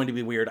knew it was going to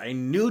be weird. I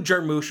knew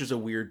Jarmusch is a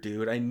weird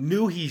dude. I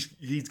knew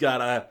he's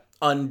got a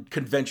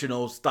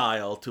unconventional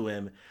style to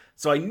him.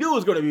 So I knew it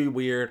was going to be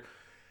weird.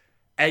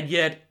 And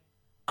yet,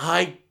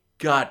 I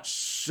got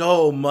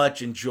so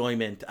much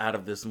enjoyment out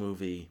of this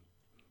movie.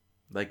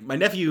 Like, my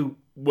nephew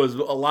was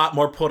a lot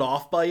more put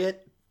off by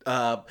it.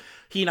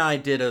 He and I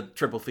did a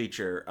triple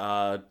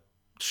feature.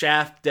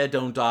 Shaft, Dead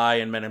Don't Die,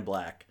 and Men in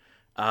Black.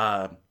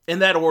 In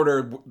that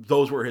order,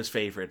 those were his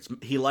favorites.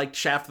 He liked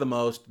Shaft the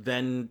most,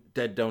 then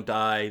Dead Don't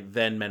Die,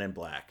 then Men in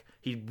Black.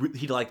 He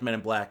liked Men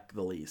in Black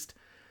the least.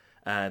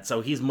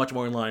 So he's much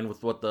more in line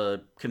with what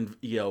the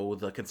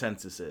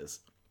consensus is.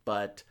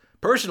 But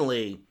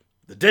personally,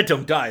 The Dead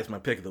Don't Die is my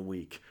pick of the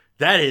week.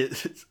 That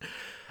is,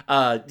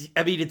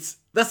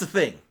 that's the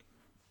thing.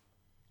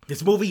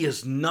 This movie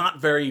is not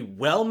very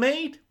well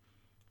made.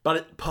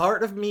 But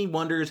part of me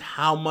wonders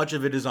how much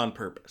of it is on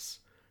purpose.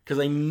 Because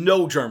I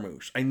know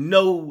Jarmusch. I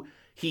know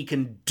he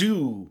can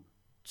do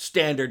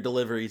standard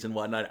deliveries and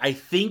whatnot. I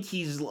think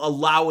he's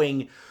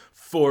allowing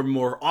for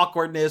more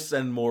awkwardness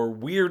and more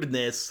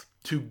weirdness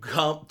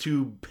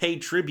to pay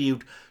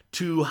tribute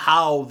to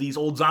how these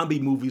old zombie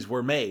movies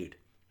were made.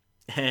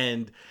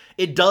 And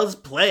it does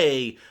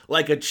play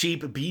like a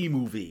cheap B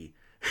movie.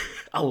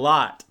 A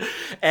lot.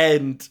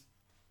 And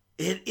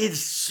it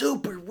is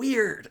super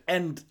weird,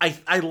 and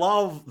I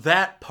love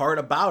that part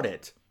about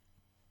it.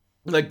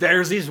 Like,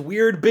 there's these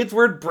weird bits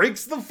where it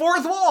breaks the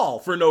fourth wall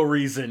for no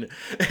reason.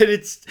 And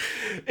it's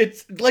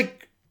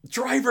like,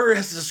 Driver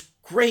has this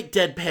great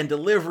deadpan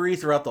delivery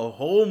throughout the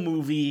whole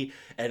movie,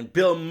 and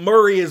Bill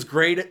Murray is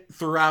great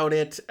throughout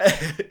it.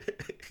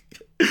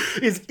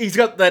 He's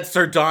got that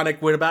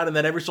sardonic wit about it, and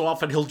then every so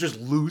often he'll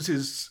just lose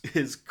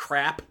his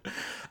crap.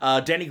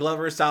 Danny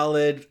Glover is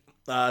solid.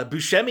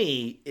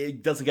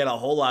 Buscemi doesn't get a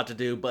whole lot to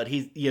do, but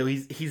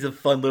he's a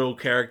fun little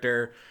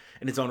character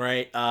in his own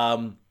right.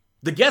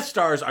 The guest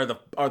stars are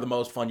the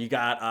most fun. You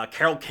got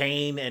Carol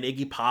Kane and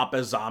Iggy Pop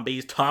as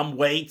zombies, Tom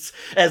Waits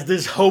as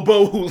this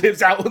hobo who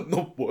lives out in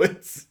the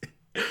woods.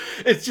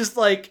 It's just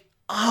like,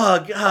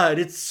 oh god,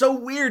 it's so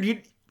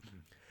weird.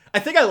 I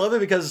think I love it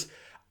because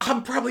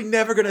I'm probably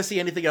never gonna see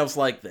anything else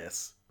like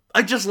this.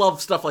 I just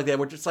love stuff like that,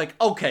 where it's like,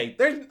 okay,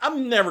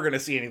 I'm never going to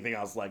see anything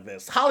else like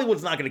this.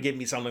 Hollywood's not going to give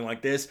me something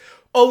like this.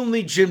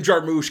 Only Jim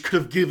Jarmusch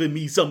could have given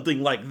me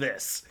something like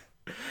this.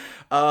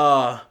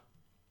 The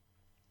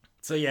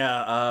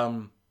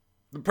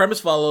premise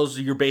follows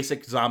your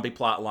basic zombie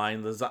plot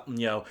line.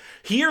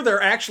 Here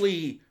they're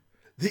actually,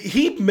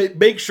 he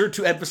makes sure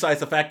to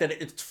emphasize the fact that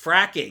it's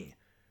fracking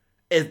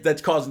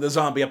that's causing the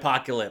zombie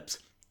apocalypse.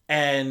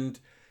 And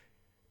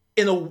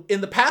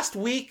in the past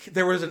week,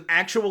 there was an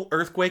actual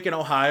earthquake in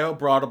Ohio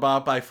brought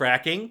about by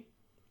fracking.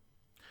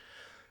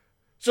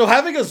 So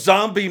having a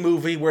zombie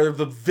movie where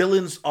the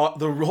villains,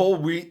 the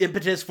whole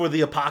impetus for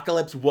the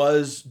apocalypse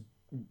was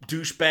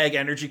douchebag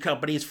energy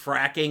companies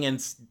fracking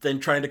and then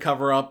trying to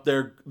cover up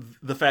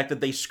the fact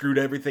that they screwed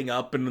everything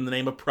up in the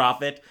name of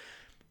profit.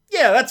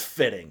 Yeah, that's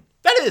fitting.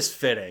 That is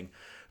fitting.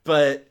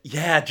 But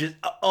yeah, just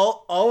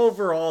all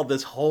overall,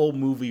 this whole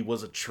movie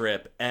was a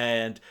trip,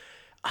 and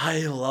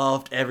I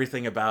loved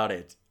everything about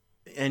it.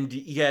 And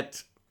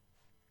yet,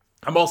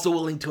 I'm also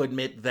willing to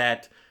admit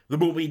that the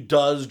movie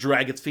does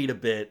drag its feet a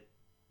bit,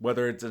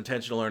 whether it's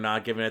intentional or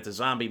not, given it's a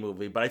zombie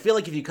movie. But I feel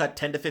like if you cut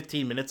 10 to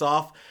 15 minutes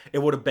off, it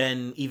could have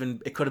been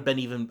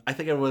even, I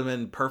think it would have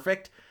been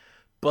perfect.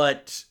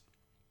 But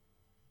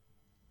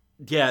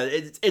yeah,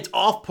 it's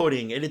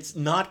off-putting, and it's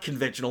not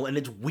conventional, and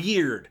it's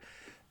weird.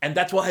 And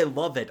that's why I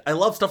love it. I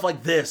love stuff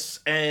like this,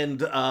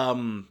 and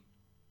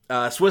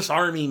Swiss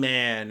Army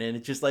Man, and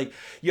it's just like,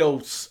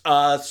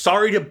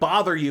 Sorry to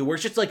Bother You, where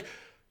it's just like,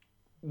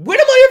 when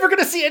am I ever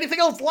going to see anything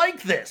else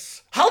like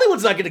this?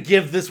 Hollywood's not going to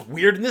give this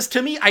weirdness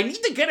to me. I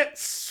need to get it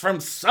from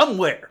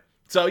somewhere.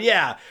 So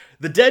yeah,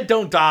 The Dead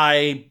Don't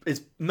Die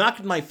is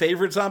not my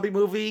favorite zombie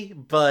movie,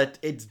 but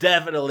it's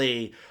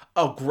definitely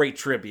a great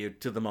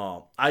tribute to them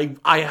all. I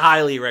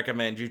highly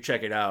recommend you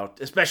check it out,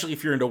 especially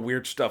if you're into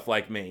weird stuff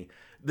like me.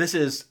 This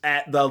is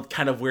at the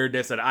kind of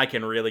weirdness that I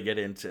can really get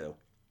into.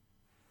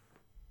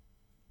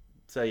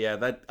 So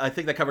yeah, I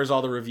think that covers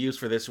all the reviews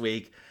for this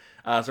week.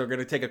 So we're going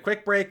to take a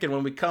quick break, and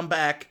when we come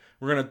back,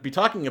 we're going to be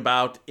talking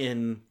about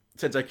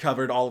since I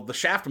covered all of the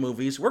Shaft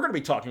movies, we're going to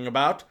be talking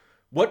about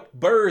what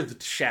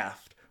birthed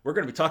Shaft. We're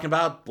going to be talking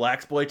about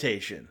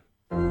blaxploitation.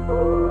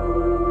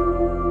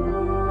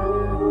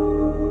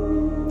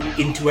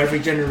 Into every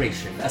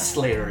generation, a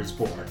slayer is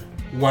born.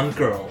 One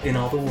girl in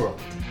all the world,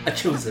 a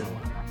chosen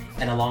one.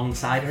 And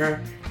alongside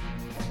her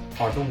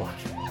are the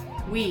Watchers.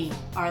 We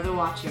are the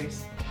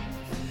Watchers.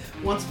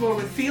 Once More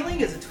with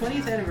Feeling is a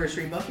 20th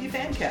anniversary Buffy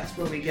fan cast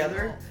where we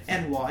gather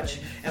and watch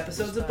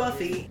episodes of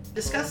Buffy,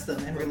 discuss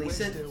them, and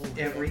release it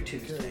every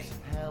Tuesday.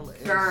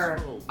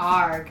 Grr.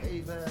 Arg.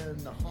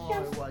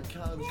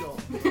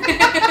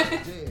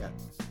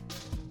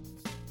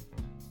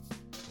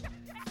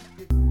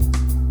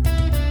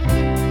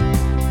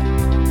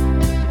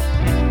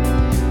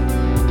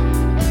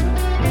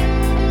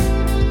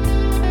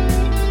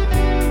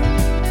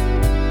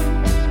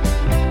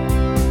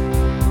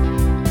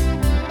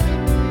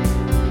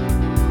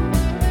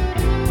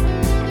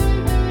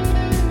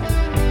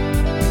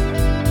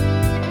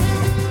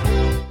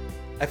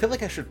 I feel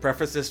like I should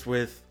preface this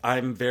with,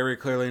 I'm very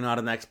clearly not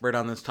an expert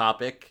on this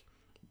topic,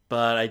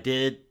 but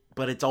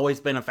it's always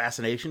been a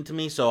fascination to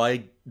me, so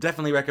I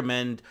definitely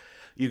recommend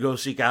you go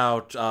seek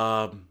out,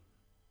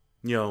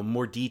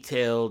 more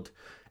detailed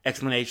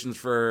explanations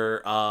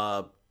for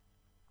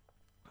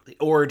the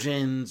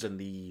origins and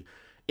the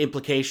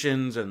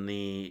implications and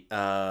the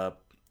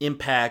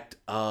impact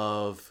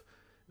of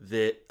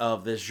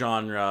this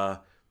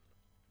genre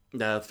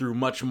through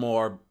much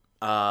more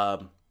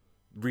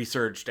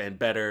researched and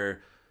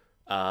better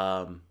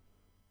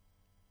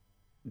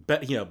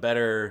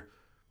better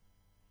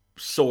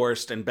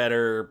sourced and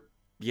better,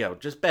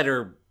 just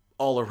better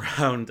all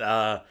around.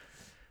 I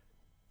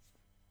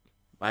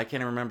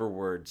can't remember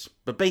words,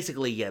 but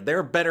basically, there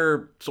are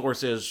better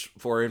sources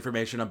for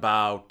information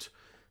about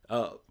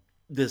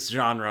this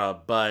genre.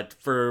 But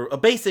for a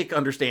basic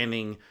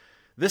understanding,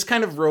 this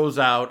kind of rose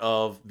out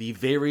of the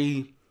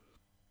very,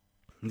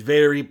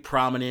 very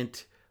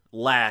prominent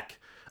lack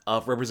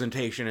of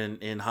representation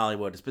in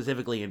Hollywood,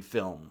 specifically in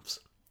films.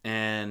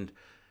 And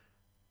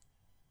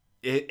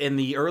in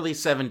the early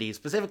 70s,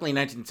 specifically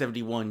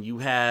 1971, you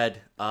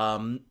had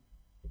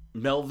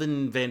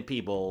Melvin Van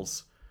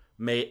Peebles.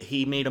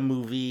 He made a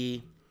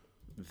movie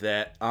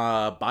that,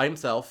 by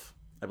himself,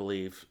 I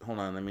believe. Hold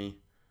on,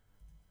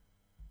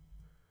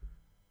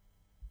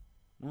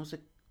 what was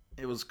it?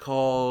 It was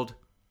called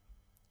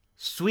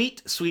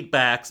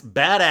Sweetback's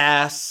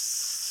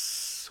Badass,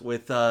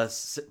 with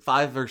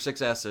 5 or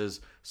 6 S's,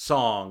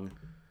 song.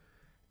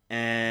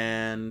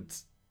 And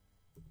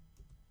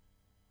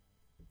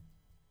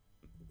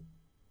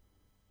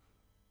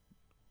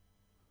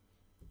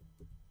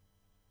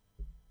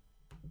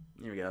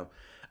here we go.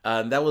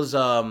 That was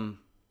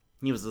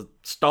he was a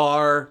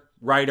star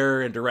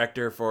writer and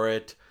director for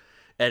it,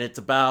 and it's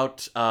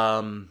about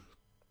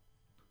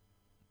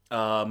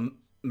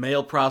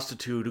male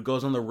prostitute who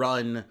goes on the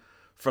run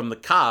from the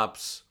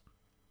cops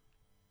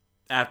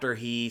after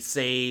he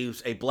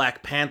saves a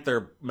Black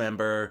Panther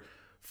member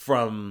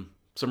from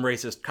some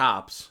racist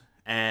cops.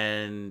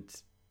 And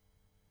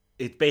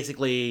it's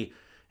basically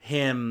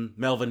him,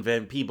 Melvin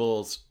Van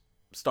Peebles,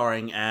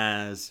 starring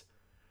as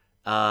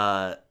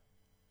as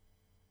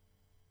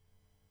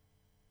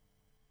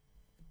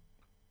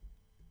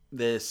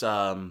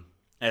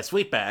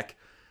Sweetback,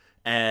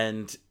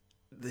 and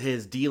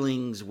his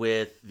dealings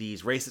with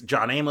these racist.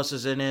 John Amos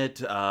is in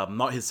it.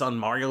 His son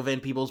Mario Van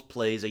Peebles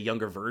plays a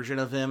younger version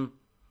of him,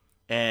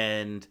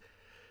 and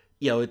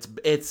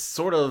it's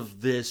sort of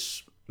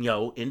this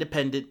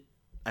independent,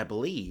 I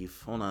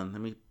believe. Hold on,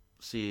 let me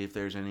see if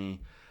there's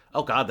any.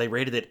 Oh God, they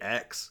rated it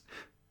X.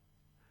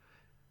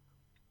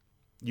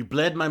 You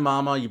bled my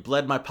mama, you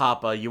bled my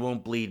papa, you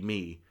won't bleed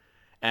me.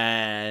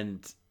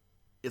 And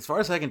as far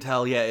as I can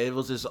tell, it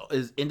was his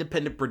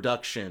independent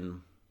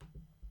production,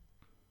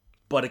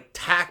 but it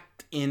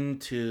tapped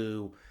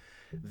into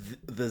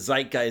the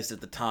zeitgeist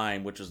at the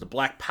time, which was the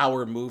Black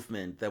Power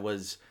movement that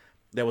was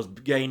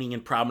gaining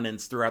in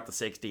prominence throughout the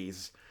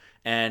 60s.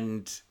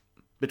 And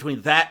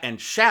between that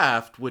and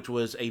Shaft, which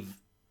was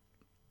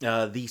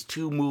these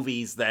two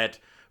movies that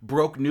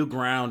broke new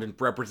ground in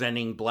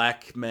representing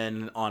black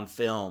men on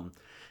film,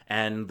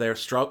 and their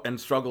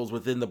struggles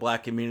within the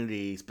black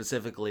community,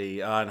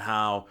 specifically on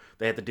how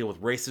they had to deal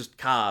with racist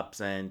cops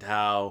and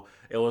how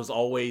it was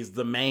always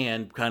the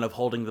man kind of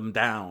holding them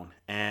down.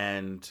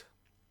 And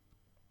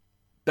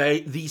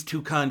these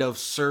two kind of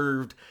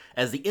served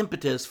as the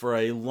impetus for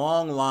a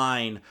long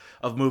line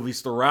of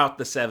movies throughout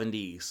the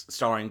 70s,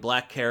 starring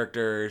black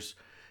characters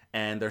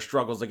and their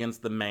struggles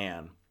against the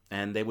man.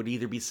 And they would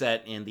either be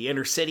set in the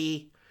inner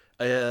city,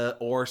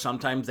 or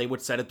sometimes they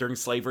would set it during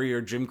slavery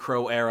or Jim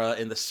Crow era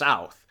in the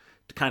South,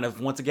 to kind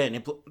of, once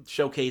again,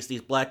 showcase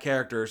these black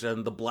characters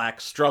and the black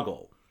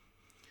struggle.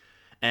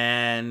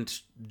 And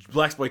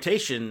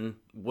blaxploitation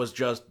was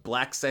just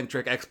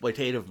black-centric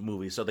exploitative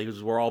movies. So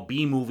these were all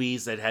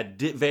B-movies that had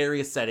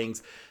various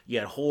settings. You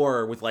had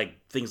horror with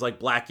things like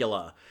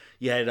Blackula.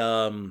 You had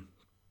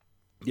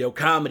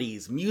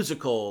comedies,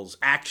 musicals,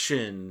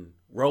 action,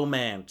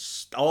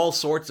 romance, all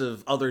sorts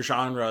of other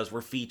genres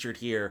were featured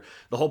here.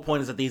 The whole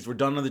point is that these were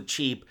done on the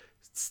cheap,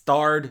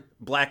 starred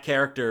black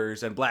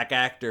characters and black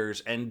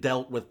actors, and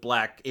dealt with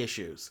black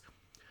issues.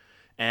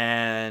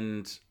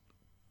 And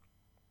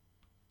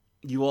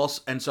you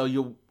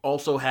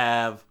also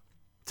have,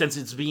 since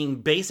it's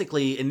being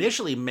basically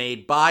initially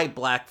made by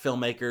black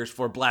filmmakers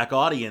for black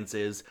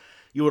audiences,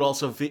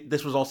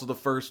 this was also the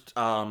first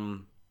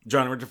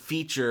genre to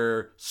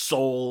feature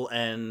soul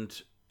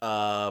and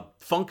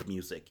funk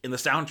music in the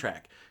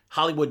soundtrack.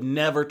 Hollywood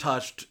never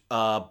touched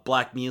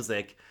black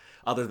music,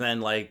 other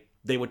than like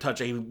they would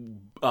touch a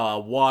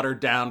watered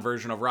down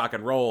version of rock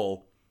and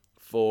roll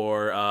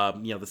for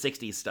the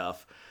 60s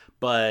stuff,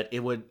 but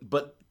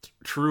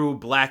true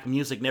black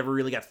music never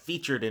really got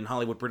featured in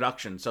Hollywood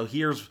production. So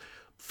here's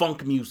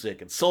funk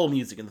music and soul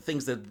music and the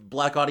things that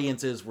black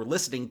audiences were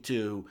listening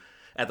to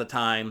at the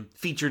time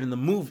featured in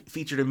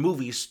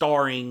movies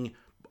starring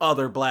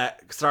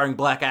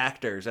black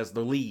actors as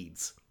the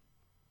leads.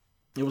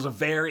 It was a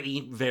very,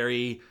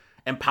 very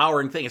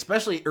empowering thing,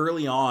 especially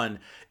early on.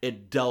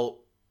 It dealt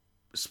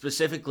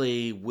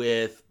specifically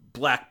with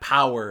Black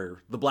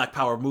Power, the Black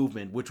Power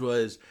movement, which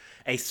was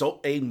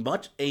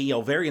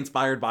very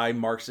inspired by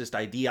Marxist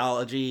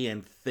ideology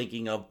and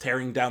thinking of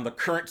tearing down the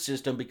current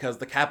system because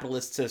the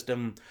capitalist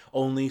system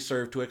only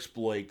served to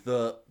exploit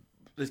the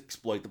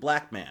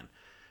black man.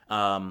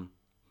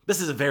 This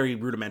is a very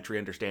rudimentary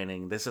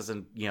understanding. This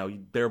isn't,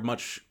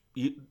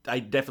 I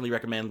definitely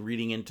recommend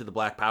reading into the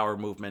Black Power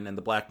movement and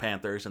the Black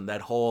Panthers and that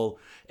whole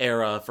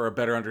era for a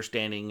better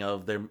understanding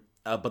of their.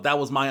 But that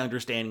was my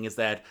understanding, is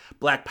that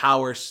Black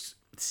Power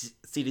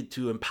seemed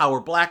to empower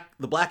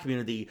the black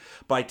community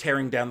by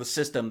tearing down the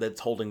system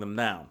that's holding them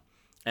down.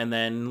 And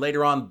then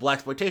later on,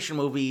 blaxploitation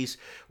movies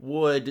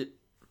would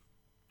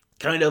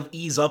kind of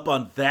ease up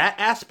on that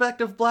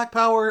aspect of Black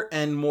Power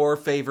and more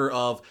favor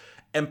of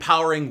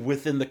empowering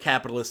within the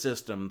capitalist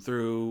system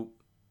through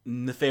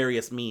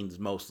nefarious means.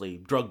 Mostly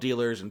drug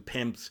dealers and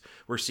pimps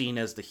were seen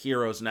as the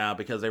heroes now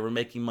because they were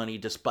making money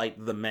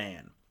despite the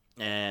man.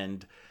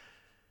 And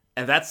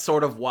that's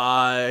sort of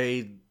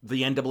why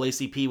the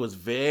NAACP was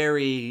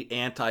very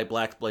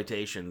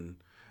anti-blaxploitation.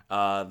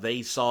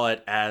 They saw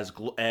it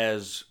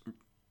as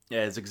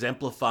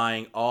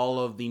exemplifying all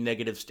of the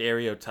negative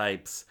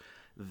stereotypes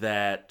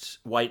that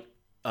white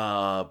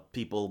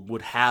people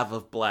would have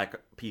of black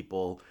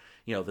people.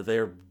 That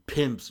they're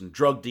pimps and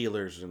drug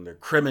dealers and they're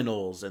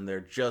criminals and they're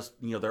just,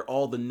 they're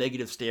all the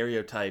negative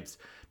stereotypes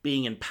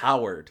being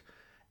empowered.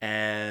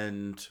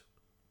 And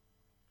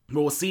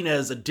what was seen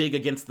as a dig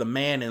against the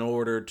man in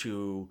order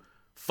to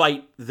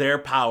fight their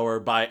power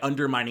by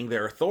undermining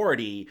their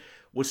authority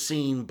was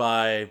seen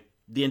by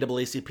the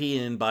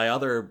NAACP and by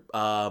other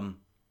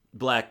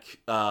black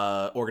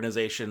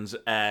organizations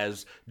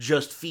as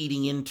just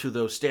feeding into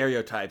those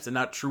stereotypes and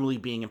not truly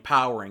being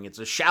empowering. It's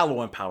a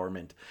shallow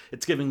empowerment.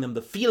 It's giving them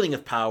the feeling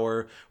of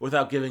power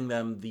without giving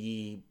them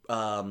the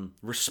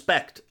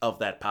respect of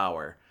that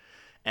power.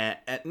 And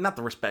not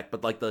the respect,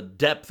 but like the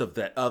depth of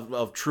that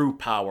of true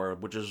power,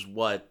 which is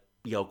what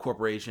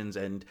corporations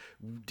and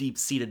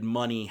deep-seated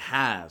money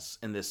has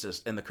in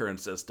the current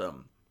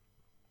system.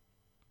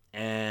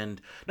 And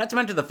not to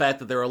mention the fact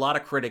that there are a lot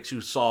of critics who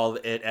saw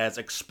it as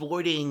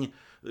exploiting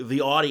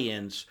the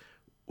audience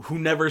who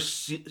never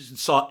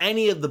saw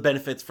any of the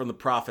benefits from the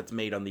profits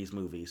made on these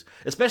movies,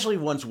 especially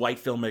once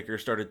white filmmakers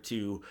started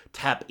to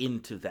tap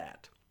into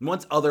that.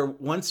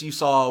 Once you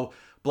saw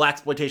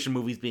blaxploitation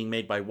movies being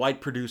made by white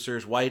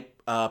producers, white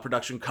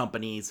production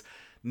companies,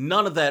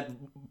 none of that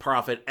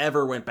profit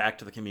ever went back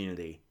to the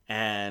community.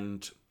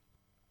 And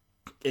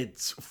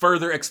it's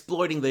further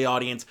exploiting the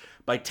audience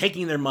by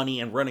taking their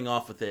money and running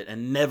off with it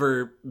and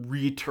never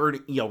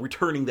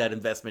returning that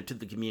investment to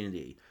the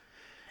community.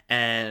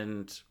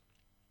 And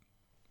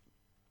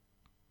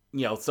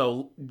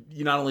so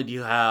not only do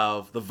you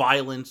have the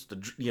violence,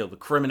 the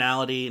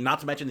criminality, not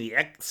to mention the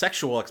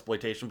sexual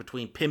exploitation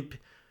between pimp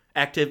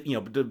active,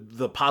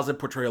 the positive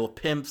portrayal of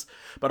pimps,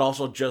 but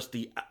also just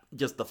the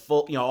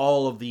full,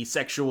 all of the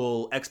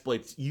sexual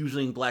exploits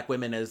using black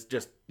women as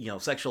just,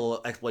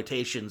 sexual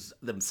exploitations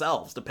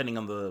themselves, depending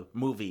on the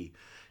movie,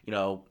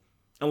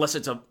 unless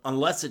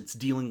it's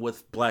dealing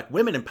with black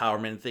women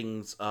empowerment,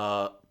 things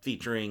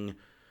featuring,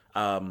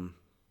 oh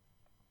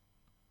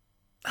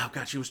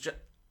god, she was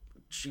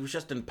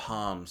just in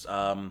Palms.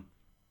 Pam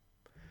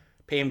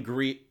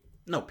Grier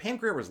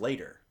was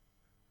later.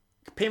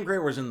 Pam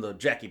Grier was in the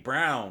Jackie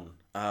Brown.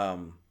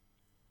 No,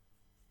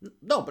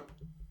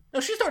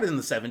 she started in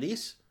the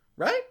 70s,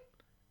 right?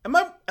 Am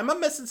I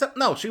missing something?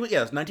 No, it's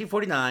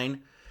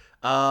 1949.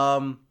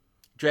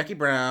 Jackie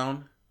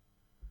Brown.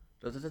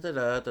 But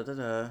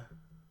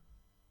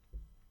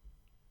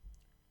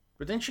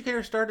didn't she get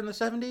her start in the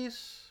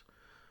 70s?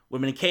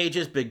 Women in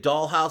Cages, Big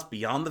Dollhouse,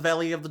 Beyond the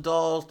Valley of the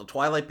Dolls, The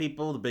Twilight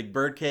People, The Big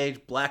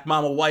Birdcage, Black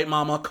Mama, White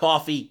Mama,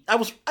 Coffee. I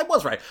was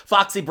right.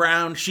 Foxy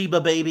Brown,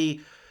 Sheba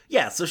Baby.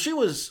 Yeah, so she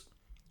was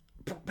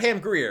Pam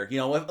Grier,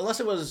 unless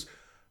it was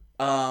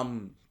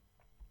something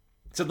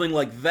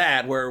like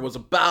that, where it was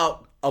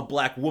about a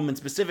black woman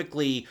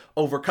specifically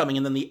overcoming,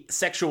 and then the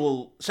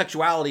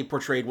sexuality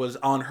portrayed was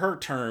on her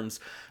terms.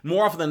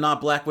 More often than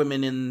not, black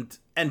women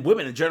and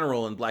women in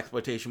general in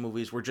blaxploitation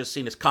movies were just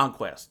seen as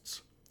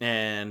conquests.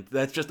 And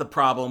that's just the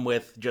problem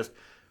with just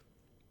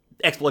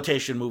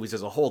exploitation movies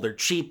as a whole. They're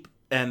cheap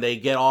and they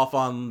get off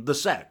on the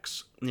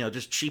sex.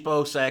 Just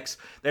cheapo sex.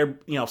 They're,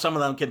 some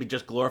of them can be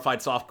just glorified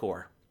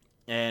softcore.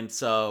 And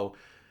so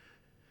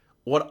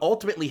what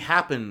ultimately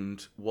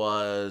happened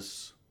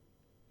was,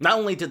 not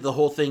only did the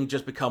whole thing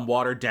just become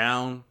watered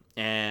down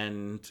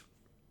and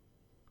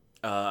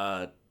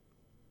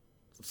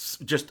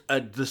just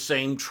the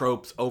same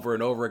tropes over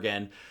and over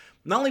again,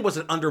 not only was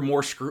it under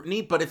more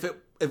scrutiny, but if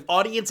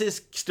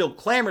audiences still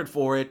clamored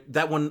for it,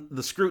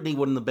 the scrutiny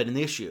wouldn't have been an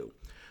issue.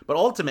 But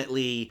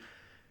ultimately,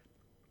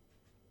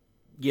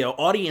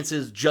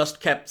 audiences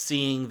just kept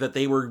seeing that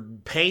they were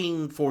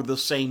paying for the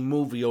same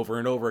movie over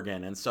and over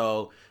again. And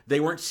so they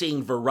weren't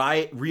seeing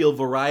real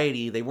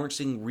variety. They weren't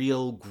seeing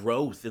real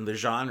growth in the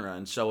genre.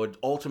 And so it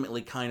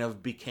ultimately kind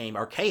of became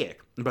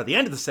archaic. And by the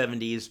end of the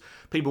 70s,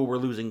 people were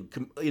losing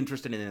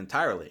interest in it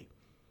entirely.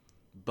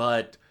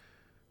 But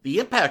the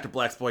impact of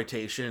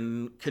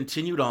blaxploitation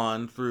continued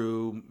on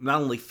through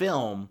not only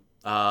film,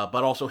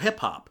 but also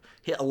hip-hop.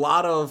 A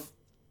lot of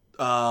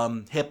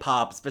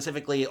hip-hop,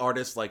 specifically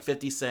artists like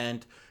 50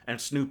 Cent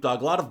and Snoop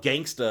Dogg, a lot of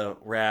gangsta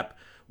rap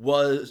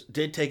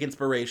did take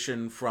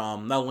inspiration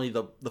from not only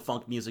the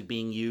funk music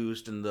being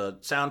used in the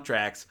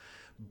soundtracks,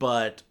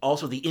 but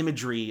also the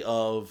imagery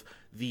of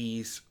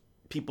these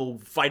people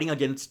fighting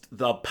against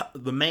the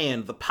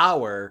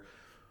power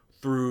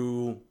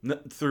through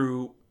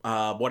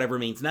whatever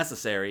means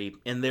necessary,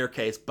 in their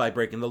case by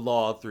breaking the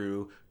law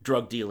through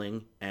drug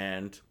dealing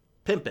and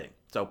pimping.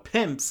 So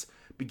pimps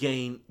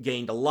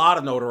gained a lot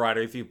of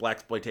notoriety through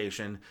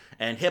blaxploitation,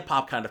 and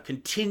hip-hop kind of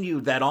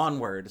continued that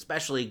onward,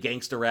 especially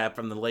gangster rap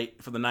from the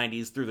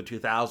 90s through the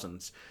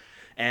 2000s.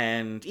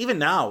 And even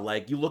now,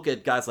 like, you look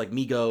at guys like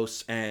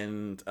Migos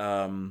and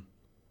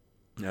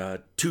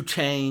 2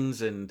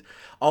 Chainz and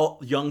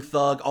Young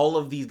Thug, all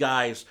of these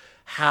guys,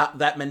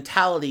 that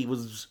mentality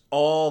was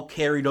all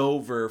carried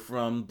over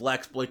from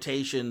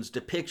blaxploitation's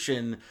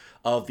depiction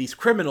of these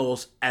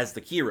criminals as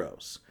the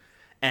heroes.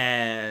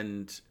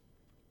 And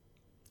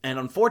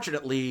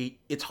unfortunately,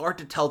 it's hard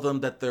to tell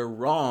them that they're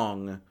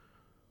wrong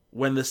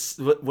when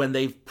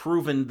they've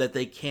proven that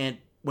they can't,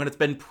 when it's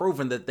been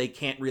proven that they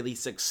can't really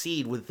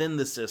succeed within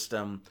the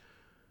system.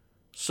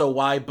 So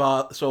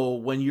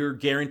when you're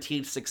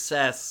guaranteed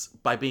success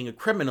by being a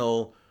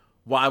criminal,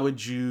 why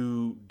would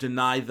you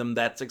deny them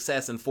that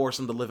success and force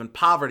them to live in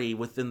poverty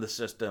within the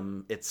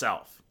system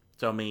itself?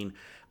 So I mean,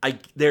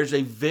 there's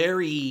a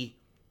very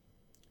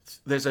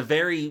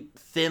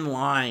thin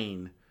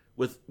line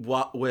with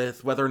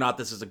whether or not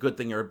this is a good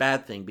thing or a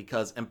bad thing,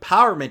 because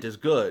empowerment is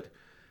good,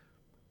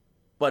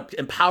 but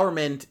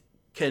empowerment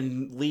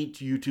can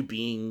lead you to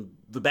being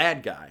the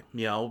bad guy.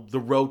 The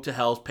road to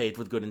hell is paved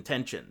with good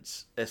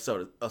intentions, a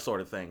sort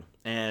of thing.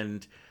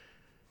 And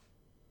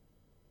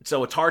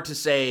so it's hard to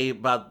say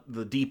about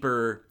the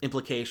deeper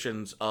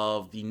implications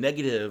of the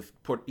negative,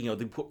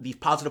 these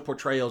positive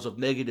portrayals of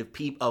negative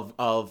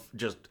of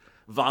just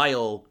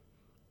vile,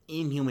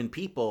 inhuman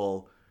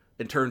people,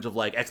 in terms of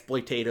like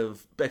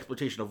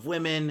exploitation of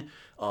women,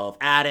 of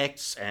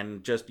addicts,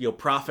 and just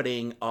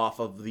profiting off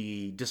of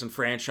the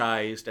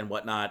disenfranchised and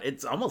whatnot.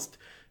 It's almost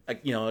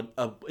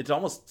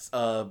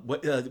a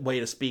way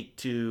to speak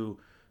to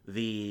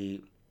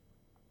the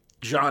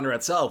genre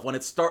itself. When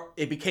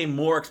it became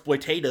more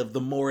exploitative,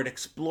 the more it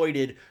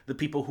exploited the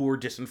people who were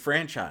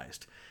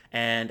disenfranchised.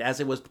 And as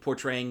it was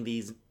portraying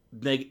these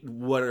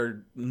what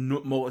are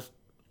most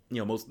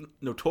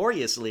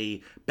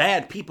notoriously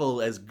bad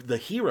people as the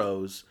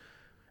heroes,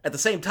 at the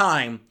same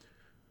time,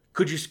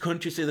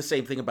 couldn't you say the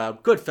same thing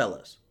about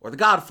Goodfellas or The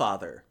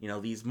Godfather?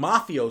 These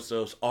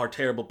mafiosos are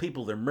terrible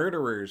people. They're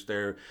murderers.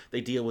 A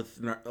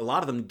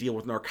lot of them deal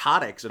with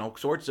narcotics and all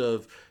sorts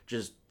of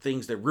just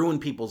things that ruin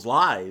people's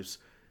lives.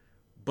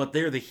 But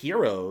they're the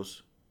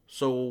heroes.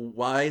 So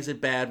why is it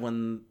bad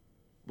when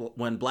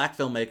black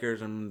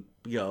filmmakers and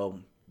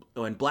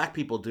when black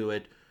people do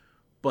it,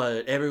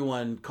 but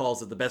everyone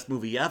calls it the best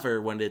movie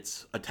ever when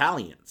it's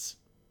Italians?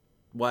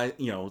 Why,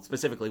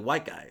 specifically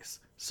white guys?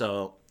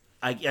 So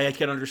I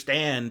can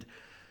understand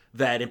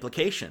that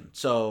implication.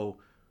 So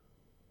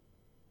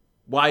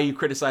why are you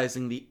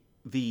criticizing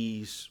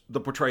the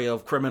portrayal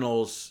of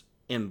criminals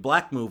in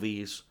black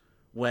movies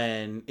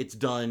when it's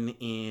done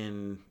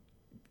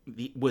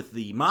with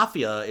the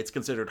mafia? It's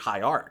considered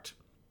high art.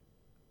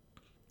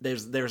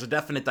 There's a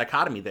definite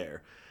dichotomy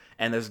there,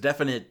 and there's a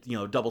definite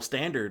double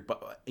standard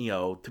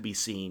to be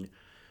seen.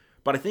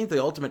 But I think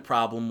the ultimate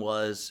problem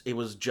was it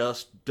was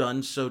just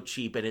done so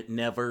cheap, and it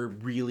never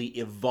really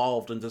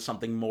evolved into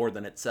something more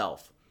than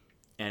itself.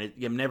 And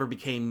it never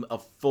became a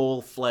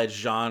full-fledged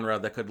genre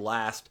that could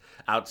last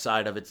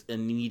outside of its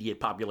immediate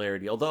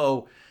popularity.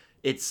 Although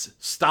its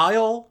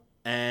style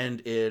and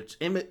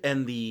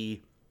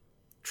the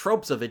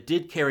tropes of it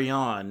did carry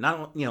on.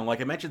 Not,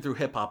 like I mentioned, through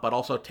hip hop, but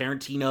also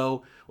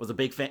Tarantino was a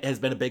big fan, has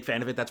been a big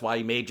fan of it. That's why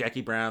he made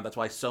Jackie Brown. That's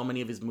why so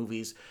many of his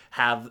movies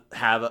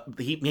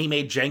he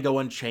made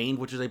Django Unchained,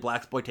 which is a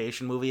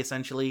blaxploitation movie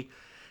essentially,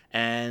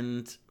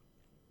 and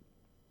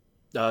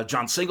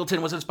John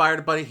Singleton was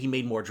inspired by it. He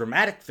made more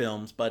dramatic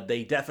films, but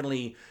they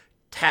definitely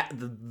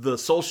the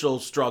social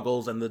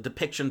struggles and the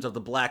depictions of the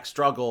black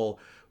struggle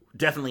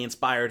definitely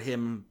inspired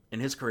him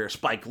in his career.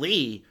 Spike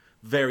Lee,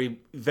 very,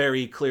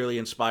 very clearly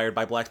inspired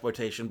by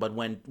blaxploitation, but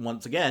went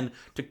once again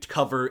to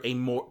cover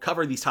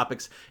these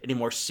topics in a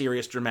more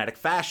serious, dramatic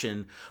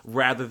fashion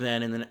rather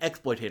than in an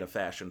exploitative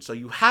fashion. So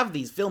you have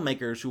these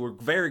filmmakers who were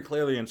very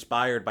clearly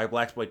inspired by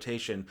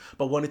blaxploitation,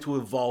 but wanted to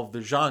evolve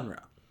the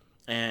genre.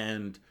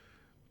 And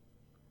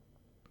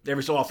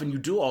every so often you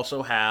do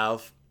also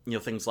have,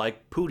 things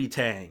like Pootie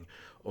Tang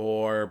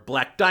or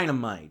Black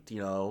Dynamite,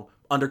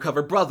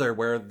 Undercover Brother,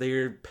 where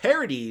they're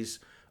parodies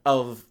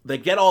of, they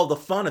get all the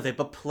fun of it,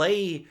 but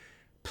play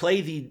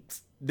the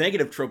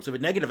negative tropes of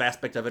it, negative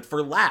aspect of it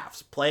for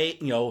laughs.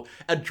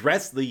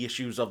 Address the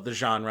issues of the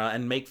genre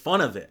and make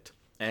fun of it.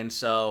 And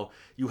so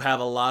you have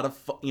a lot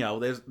of,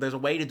 there's a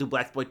way to do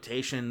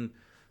blaxploitation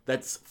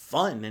that's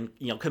fun and,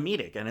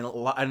 comedic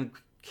and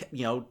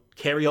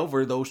carry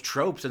over those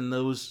tropes and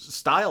those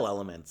style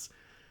elements.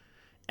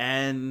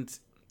 And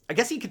I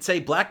guess you could say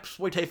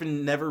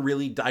blaxploitation never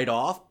really died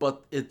off,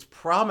 but its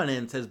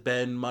prominence has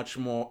been much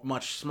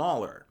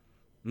smaller,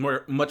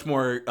 much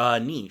more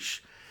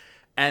niche.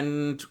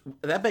 And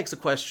that begs the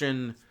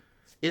question,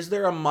 is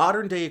there a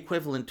modern day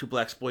equivalent to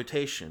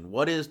blaxploitation?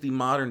 What is the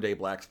modern day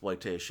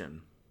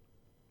blaxploitation?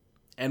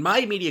 And my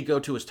immediate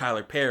go-to is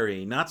Tyler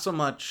Perry, not so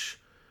much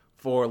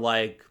for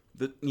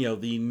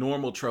the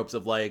normal tropes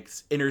of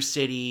inner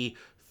city,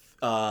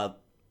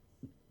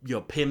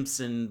 pimps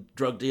and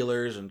drug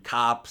dealers and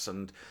cops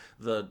and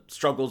the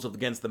struggles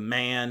against the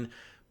man.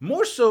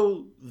 More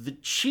so the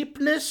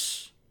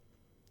cheapness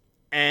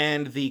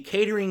and the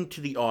catering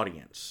to the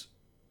audience.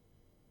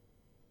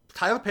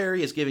 Tyler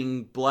Perry is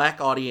giving black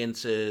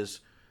audiences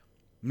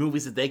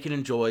movies that they can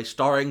enjoy,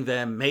 starring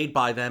them, made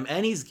by them,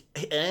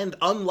 and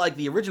unlike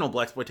the original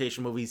blaxploitation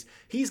movies,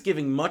 he's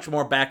giving much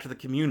more back to the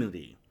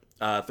community.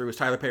 Through his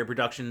Tyler Perry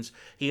Productions,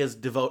 he has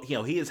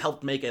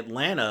helped make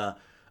Atlanta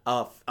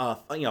a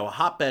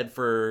hotbed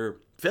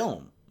for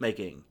film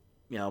making,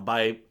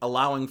 by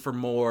allowing for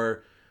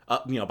more,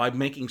 by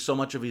making so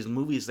much of his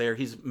movies there.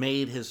 He's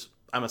made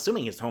I'm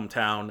assuming his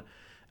hometown,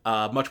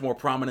 much more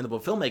prominent of a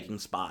filmmaking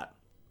spot.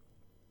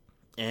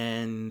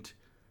 And,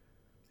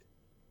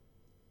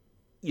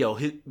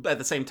 at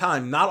the same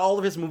time, not all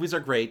of his movies are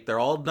great. They're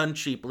all done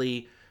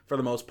cheaply for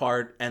the most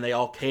part, and they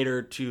all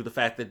cater to the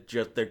fact that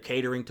they're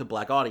catering to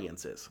black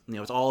audiences.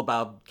 It's all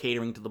about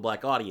catering to the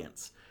black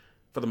audience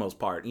for the most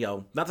part.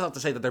 Not to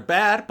say that they're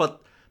bad,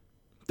 but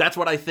that's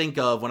what I think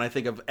of when I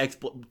think of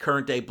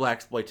current day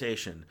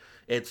blaxploitation.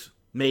 It's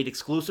made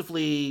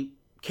exclusively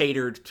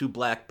catered to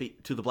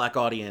the black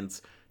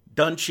audience,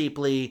 done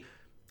cheaply,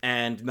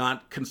 and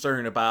not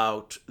concerned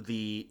about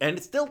and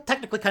it's still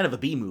technically kind of a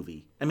B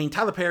movie. I mean,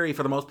 Tyler Perry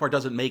for the most part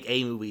doesn't make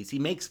A movies. He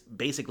makes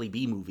basically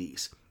B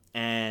movies,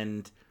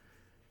 and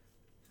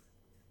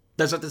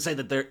that's not to say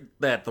that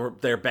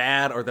they're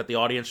bad or that the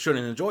audience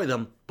shouldn't enjoy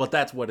them, but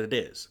that's what it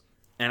is.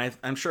 And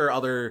I'm sure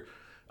other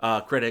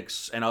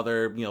critics and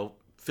other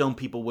film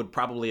people would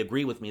probably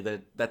agree with me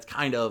that that's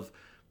kind of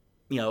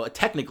a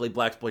technically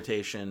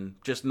blaxploitation,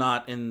 just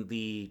not in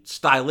the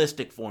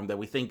stylistic form that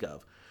we think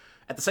of.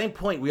 At the same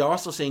point, we are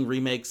also seeing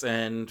remakes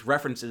and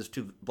references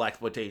to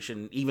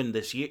blaxploitation even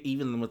this year,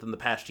 even within the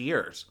past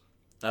years.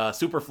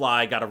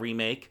 Superfly got a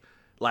remake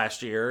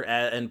last year,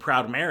 and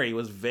Proud Mary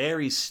was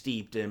very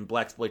steeped in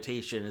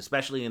blaxploitation,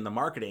 especially in the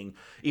marketing,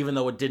 even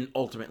though it didn't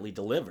ultimately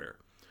deliver.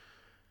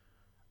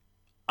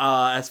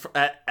 As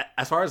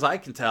far as I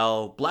can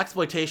tell,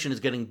 blaxploitation is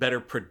getting better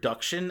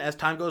production as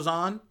time goes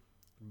on,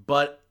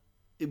 but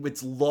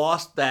it's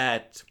lost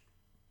that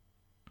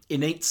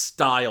innate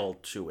style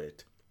to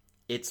it.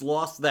 It's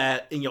lost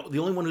that, the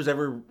only one who's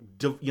ever,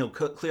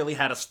 clearly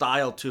had a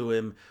style to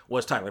him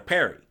was Tyler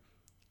Perry.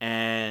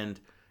 And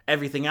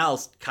everything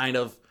else kind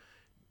of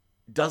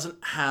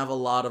doesn't have a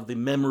lot of the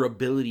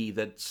memorability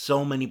that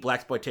so many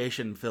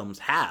blaxploitation films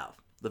have.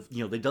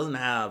 They doesn't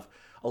have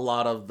a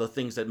lot of the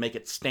things that make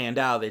it stand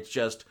out. It's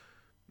just,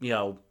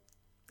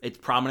 it's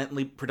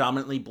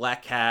predominantly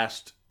black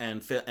cast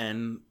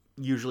and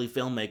usually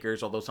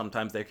filmmakers, although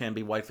sometimes there can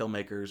be white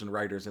filmmakers and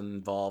writers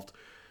involved.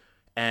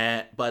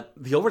 But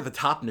the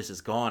over-the-topness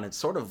is gone. It's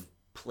sort of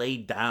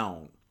played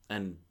down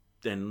and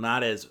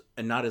not as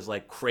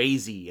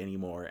crazy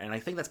anymore. And I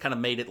think that's kind of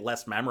made it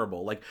less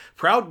memorable.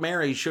 Proud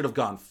Mary should have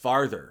gone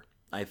farther,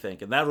 I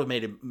think, and that would have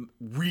made it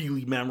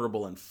really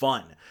memorable and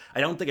fun.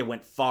 I don't think it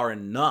went far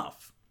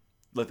enough,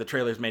 like the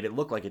trailers made it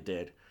look like it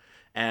did.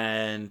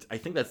 And I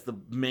think that's the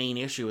main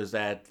issue, is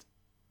that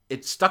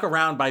it stuck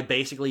around by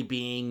basically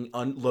being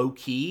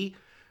low-key,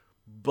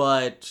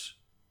 but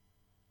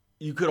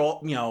you could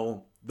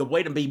the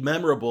way to be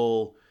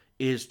memorable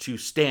is to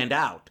stand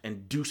out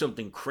and do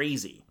something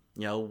crazy,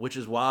 which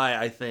is why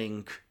I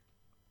think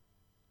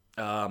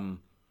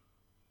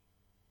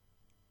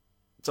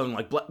something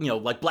like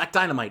like Black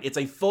Dynamite. It's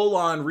a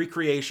full-on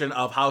recreation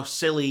of how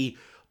silly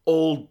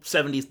old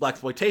 70s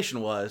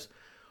blaxploitation was,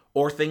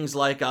 or things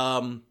like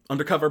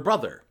Undercover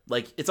Brother.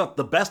 Like, it's not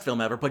the best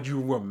film ever, but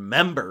you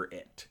remember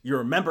it. You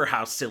remember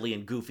how silly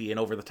and goofy and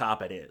over the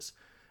top it is.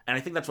 And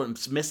I think that's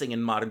what's missing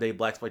in modern day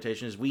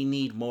blaxploitation is we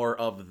need more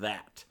of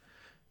that.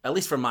 At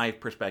least from my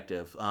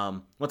perspective.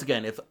 Once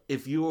again,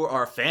 if you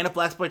are a fan of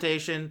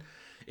blaxploitation,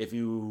 if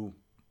you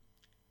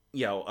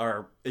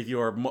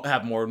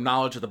have more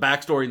knowledge of the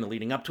backstory and the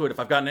leading up to it, if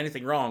I've gotten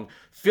anything wrong,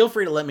 feel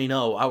free to let me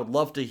know. I would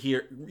love to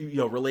hear,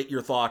 relate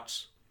your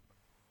thoughts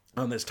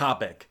on this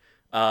topic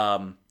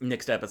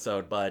next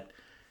episode. But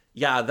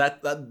yeah,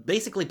 that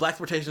basically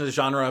blaxploitation is a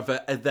genre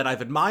that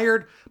I've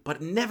admired,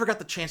 but never got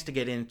the chance to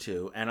get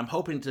into, and I'm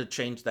hoping to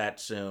change that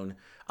soon.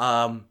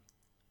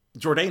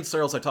 Jordan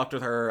Searles, I talked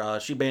with her.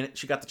 She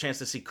got the chance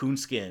to see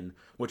Coonskin,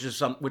 which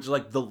is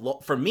like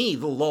for me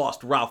the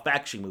lost Ralph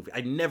Bakshi movie.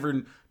 I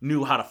never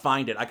knew how to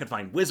find it. I could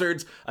find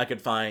Wizards, I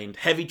could find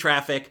Heavy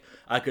Traffic,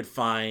 I could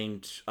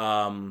find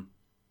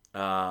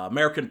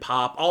American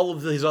Pop, all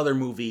of these other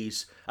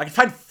movies. I could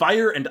find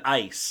Fire and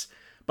Ice,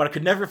 but I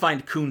could never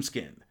find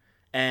Coonskin.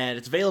 And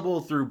it's available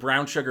through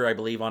Brown Sugar, I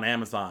believe, on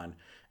Amazon.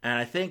 And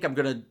I think I'm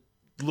gonna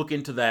look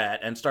into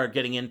that and start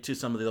getting into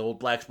some of the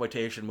old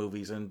blaxploitation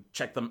movies and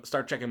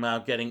start checking them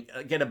out,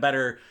 get a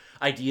better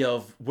idea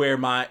of where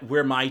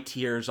my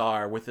tiers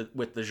are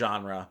with the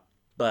genre.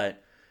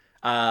 But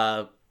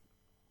yeah,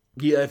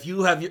 if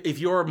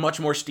you're much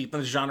more steeped in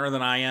the genre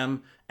than I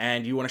am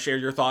and you want to share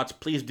your thoughts,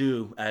 please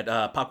do at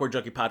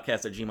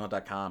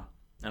popcornjunkiepodcast@gmail.com,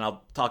 and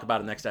I'll talk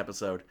about it next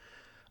episode.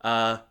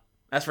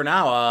 As for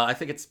now, I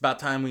think it's about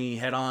time we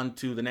head on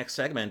to the next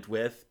segment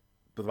with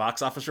the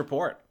box office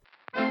report.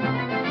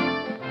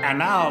 And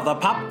now the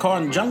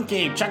Popcorn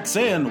Junkie checks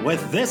in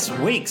with this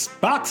week's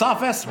box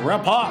office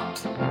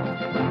report.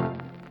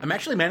 I'm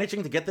actually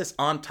managing to get this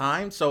on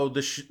time, so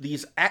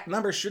these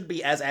numbers should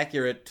be as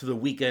accurate to the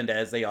weekend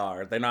as they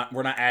are.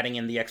 We're not adding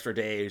in the extra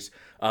days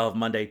of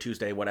Monday,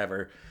 Tuesday,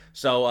 whatever.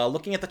 So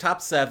looking at the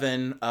top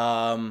 7,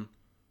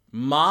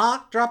 Ma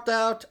dropped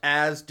out,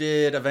 as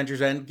did Avengers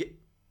Endgame.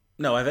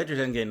 No, Avengers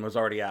Endgame was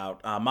already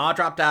out. Ma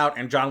dropped out,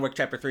 and John Wick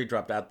Chapter 3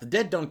 dropped out. The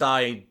Dead Don't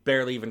Die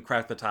barely even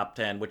cracked the top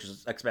 10, which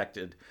is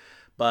expected.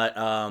 But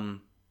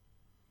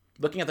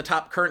looking at the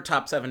current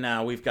top 7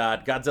 now, we've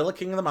got Godzilla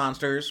King of the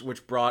Monsters,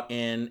 which brought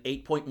in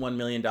 $8.1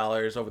 million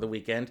over the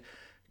weekend,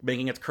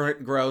 making its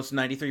current gross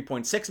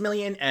 $93.6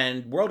 million,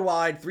 and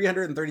worldwide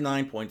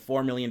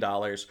 $339.4 million.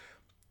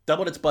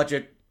 Doubled its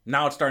budget.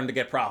 Now it's starting to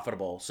get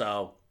profitable.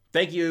 So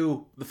thank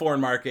you, the foreign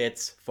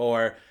markets,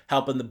 for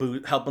helping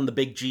the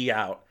big G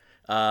out.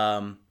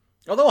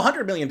 Although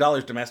 $100 million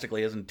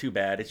domestically isn't too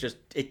bad, it's just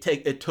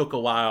it took a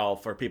while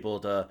for people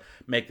to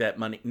make that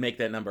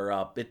number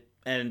up. It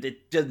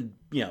didn't,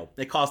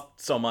 it cost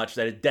so much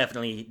that it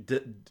definitely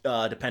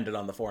depended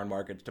on the foreign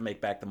markets to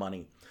make back the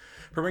money.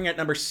 Premiering at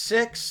number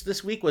 6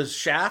 this week was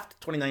Shaft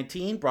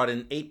 2019, brought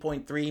in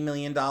 $8.3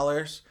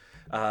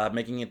 million,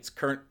 making its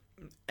current,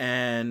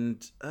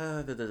 and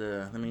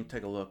let me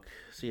take a look,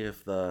 see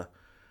if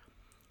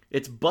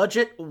its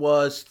budget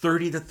was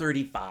 30 to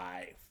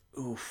 35.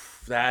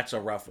 Oof, that's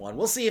a rough one.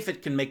 We'll see if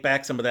it can make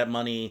back some of that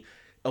money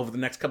over the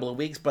next couple of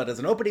weeks, but as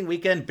an opening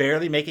weekend,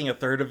 barely making a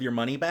third of your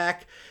money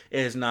back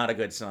is not a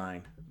good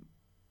sign.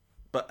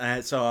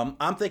 But so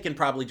I'm thinking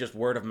probably just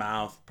word of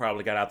mouth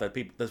probably got out that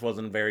this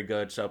wasn't very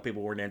good, so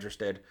people weren't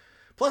interested.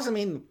 Plus, I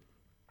mean,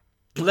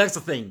 that's the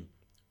thing.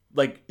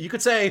 Like, you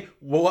could say,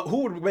 well,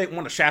 who would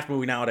want a Shaft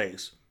movie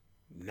nowadays?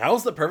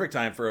 Now's the perfect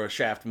time for a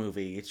Shaft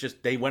movie. It's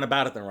just they went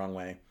about it the wrong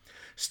way.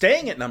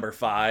 Staying at number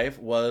 5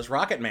 was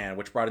Rocketman,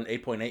 which brought in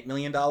 $8.8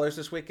 million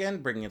this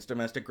weekend, bringing its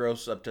domestic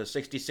gross up to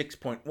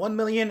 $66.1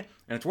 million,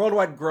 and its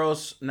worldwide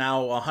gross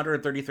now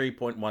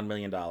 $133.1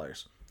 million.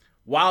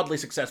 Wildly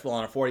successful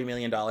on a $40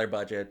 million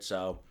budget,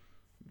 so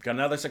got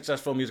another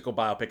successful musical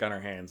biopic on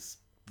our hands.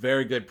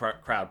 Very good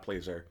crowd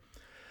pleaser.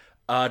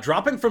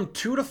 Dropping from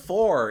 2 to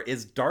 4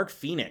 is Dark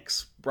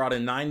Phoenix. Brought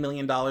in $9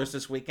 million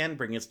this weekend,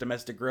 bringing its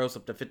domestic gross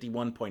up to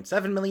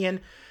 $51.7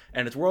 million,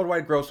 and its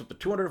worldwide gross up to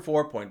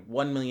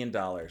 $204.1 million,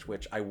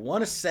 which I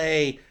want to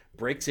say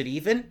breaks it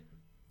even.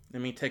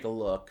 Let me take a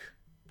look.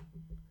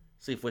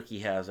 See if Wiki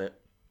has it.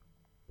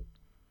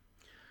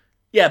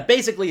 Yeah,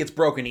 basically it's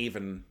broken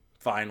even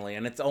finally,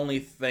 and it's only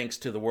thanks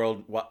to the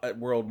world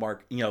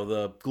market,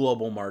 the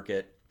global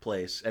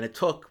marketplace. And it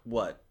took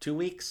 2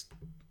 weeks?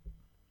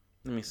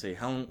 Let me see.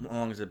 How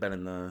long has it been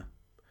in the...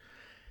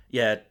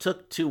 Yeah, it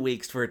took 2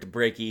 weeks for it to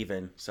break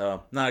even,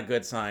 so not a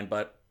good sign,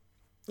 but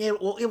yeah,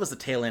 well, it was the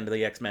tail end of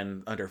the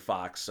X-Men under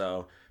Fox,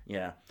 so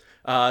yeah.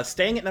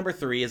 Staying at number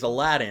 3 is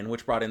Aladdin,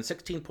 which brought in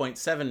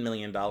 $16.7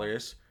 million,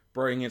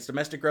 bringing its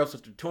domestic gross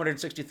up to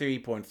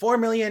 $263.4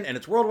 million, and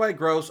its worldwide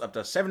gross up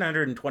to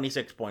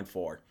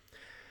 $726.4.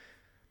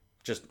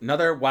 Just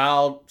another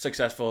wild,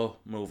 successful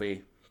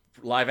movie.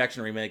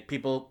 Live-action remake.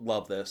 People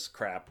love this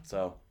crap,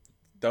 so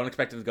don't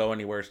expect it to go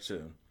anywhere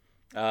soon.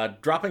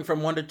 Dropping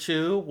from 1 to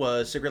 2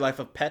 was Secret Life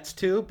of Pets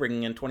 2,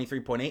 bringing in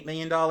 $23.8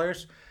 million,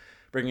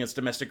 bringing its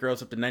domestic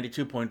gross up to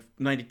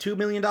 $92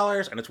 million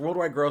and its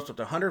worldwide gross up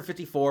to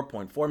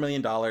 $154.4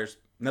 million.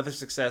 Another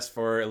success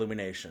for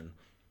Illumination.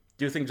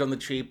 Do things on the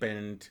cheap,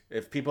 and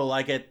if people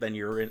like it, then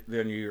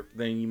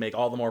you make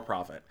all the more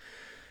profit.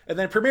 And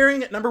then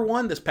premiering at number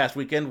 1 this past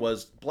weekend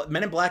was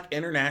Men in Black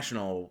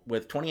International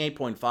with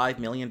 $28.5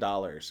 million,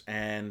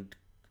 and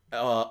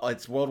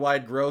its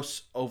worldwide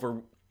gross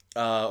over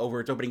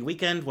its opening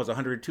weekend was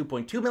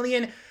 $102.2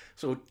 million.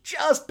 So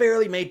just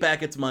barely made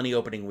back its money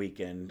opening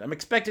weekend. I'm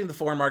expecting the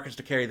foreign markets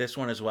to carry this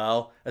one as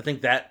well. I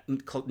think that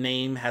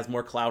name has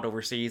more clout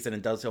overseas than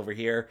it does over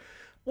here.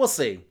 We'll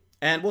see.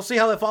 And we'll see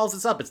how that follows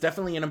this up. It's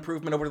definitely an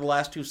improvement over the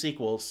last 2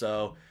 sequels,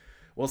 so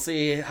we'll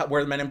see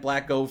where the Men in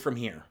Black go from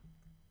here.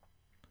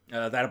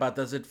 That about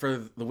does it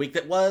for the week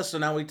that was, so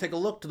now we take a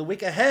look to the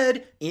week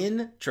ahead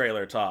in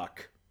Trailer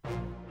Talk.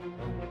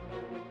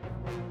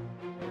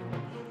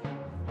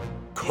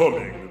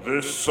 Coming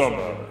this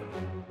summer.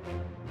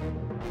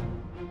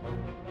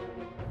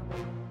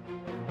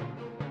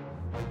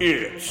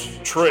 It's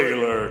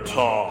Trailer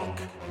Talk.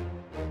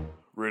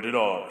 Rated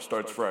R,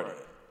 starts Friday.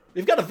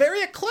 We've got a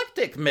very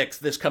eclectic mix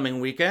this coming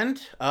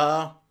weekend.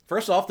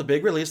 First off, the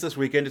big release this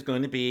weekend is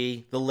going to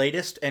be the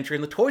latest entry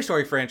in the Toy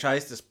Story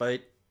franchise,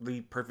 despite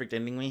the perfect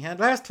ending we had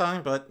last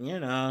time, but, you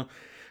know,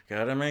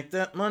 gotta make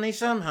that money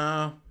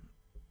somehow.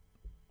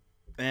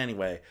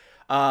 Anyway,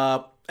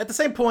 at the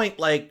same point,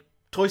 like,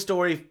 Toy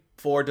Story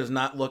 4 does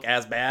not look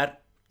as bad,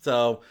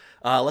 so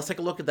let's take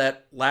a look at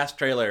that last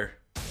trailer.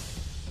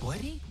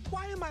 Woody?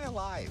 Why am I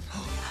alive?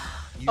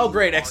 Oh,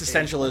 great,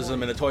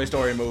 existentialism in a Toy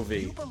Story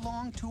movie. You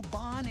belong to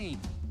Bonnie.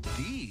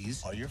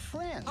 These are your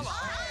friends.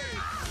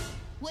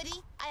 Woody,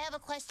 I have a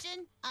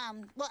question.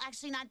 Well,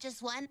 actually, not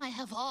just one. I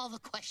have all the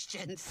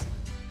questions.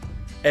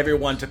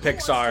 Everyone to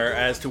Pixar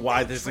as to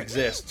why this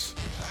exists.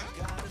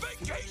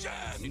 Vacation!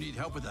 You need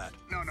help with that?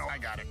 No, I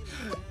got it.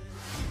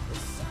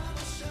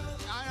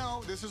 I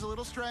know, this is a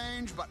little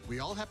strange, but we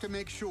all have to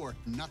make sure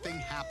nothing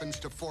happens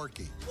to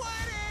Forky.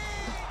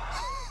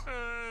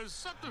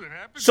 Something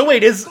happened. So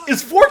wait, is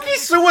Forky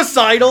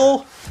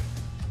suicidal?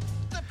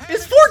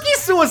 Is Forky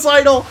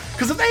suicidal?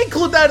 Because if they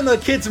include that in the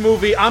kids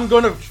movie, I'm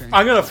gonna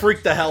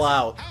freak the hell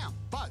out. Ham,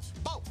 Buzz,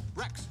 Bo,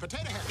 Rex,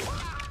 Potato Head.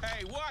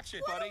 Hey, watch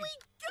it, buddy.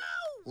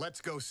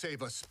 Let's go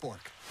save a spork.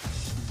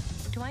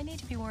 Do I need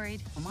to be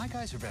worried? Well, my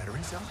guys are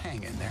veterans. They'll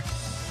hang in there.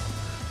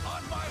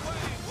 On my way,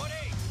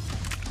 Woody.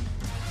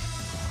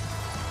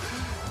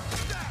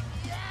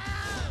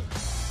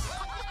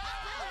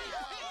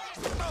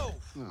 Oh.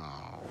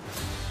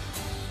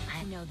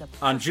 I know the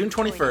On June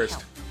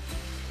 21st.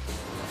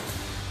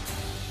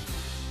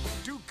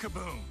 Duke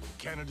Kaboom,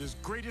 Canada's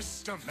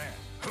greatest stuntman.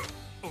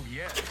 Oh,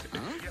 yeah.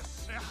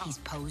 Yes. He's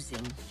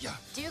posing. Yeah.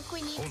 Duke,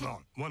 we need Hold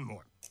on. One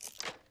more.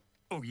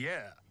 Oh,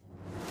 yeah.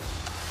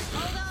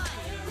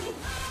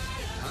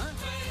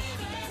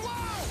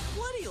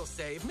 Woody'll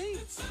save me.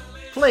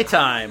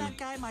 Playtime That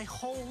guy my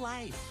whole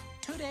life.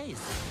 2 days.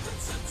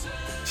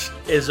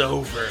 is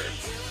over.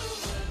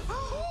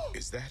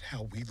 Is that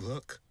how we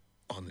look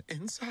on the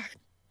inside?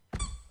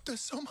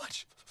 There's so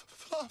much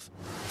fluff.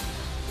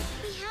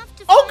 We have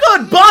to. Oh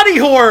good, body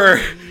horror!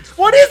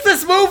 What is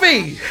this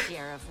movie?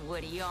 Sheriff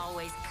Woody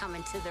always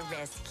coming to the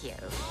rescue.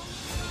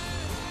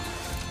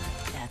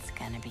 That's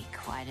gonna be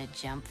quite a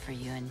jump for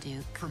you and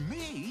Duke. For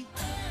me?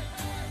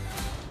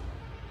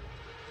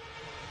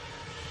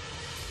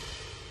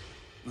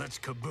 Let's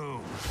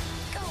kaboom.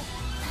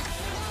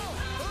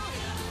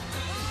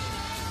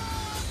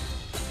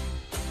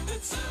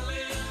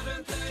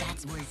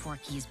 That's where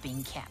Forky is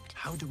being kept.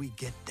 How do we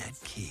get that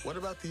key? What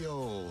about the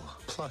old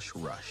plush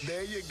rush?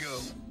 There you go.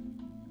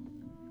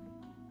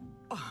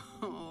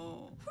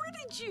 Oh, where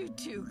did you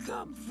two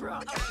come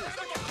from?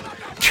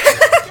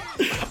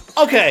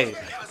 Okay,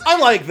 I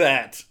like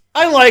that.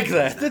 I like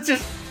that. That's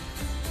just.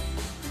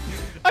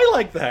 I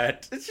like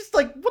that. It's just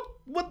like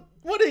what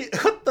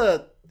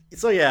the.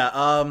 So yeah,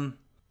 I'm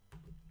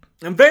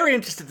very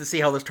interested to see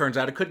how this turns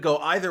out. It could go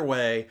either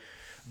way.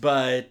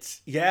 But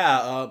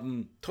yeah,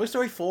 Toy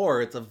Story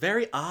 4, it's a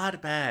very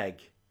odd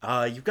bag.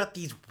 You've got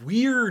these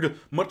weird,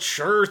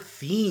 mature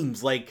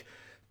themes like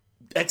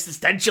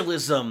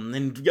existentialism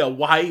and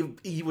why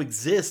you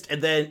exist,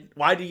 and then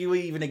why do you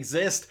even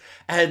exist?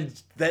 And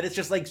then it's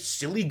just like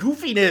silly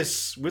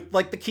goofiness with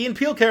like the Key and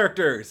Peele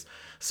characters.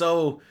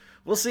 So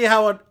we'll see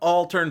how it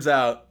all turns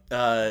out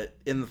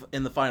in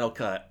the final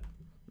cut.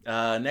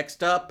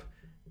 Next up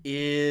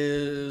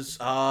is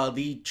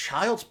the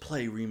Child's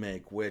Play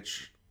remake,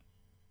 which.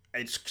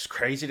 It's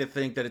crazy to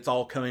think that it's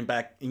all coming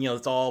back. You know,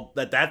 it's all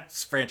that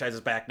franchise is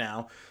back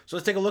now. So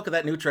let's take a look at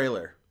that new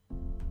trailer.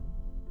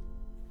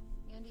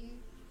 Andy,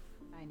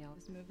 I know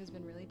this move has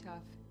been really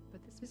tough,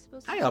 but this is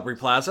supposed to. Hi, Aubrey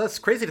Plaza. It's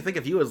crazy to think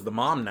of you as the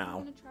mom now.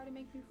 I'm gonna try to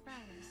make new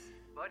friends.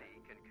 Buddy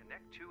can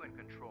connect to and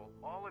control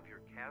all of your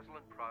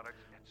Caslin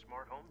products and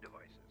smart home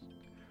devices.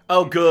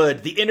 Oh,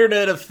 good. The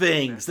Internet of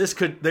Things.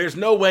 There's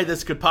no way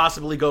this could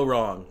possibly go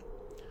wrong.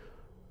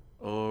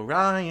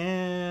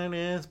 Orion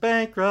is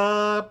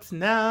bankrupt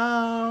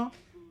now.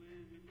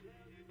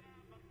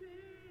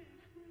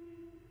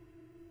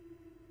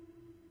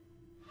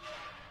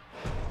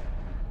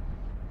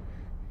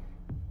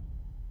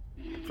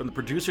 from the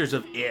producers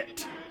of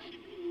It.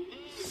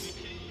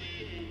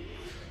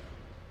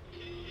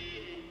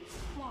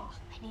 Mom,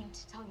 I need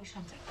to tell you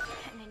something,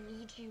 and I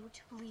need you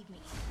to believe me.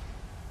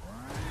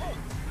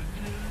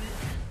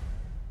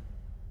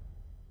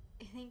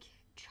 I think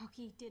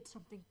Chucky did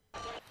something.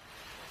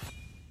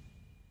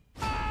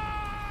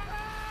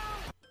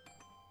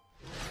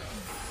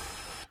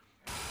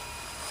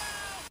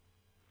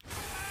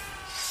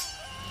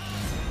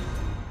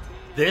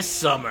 This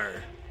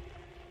summer.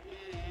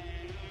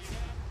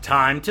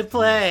 Time to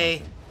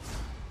play.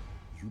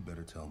 You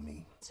better tell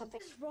me.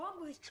 Something's wrong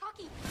with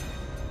Chucky.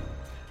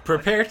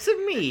 Prepare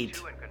to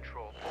meet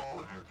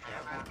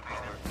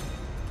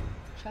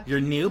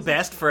your new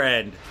best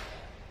friend.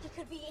 He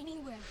could be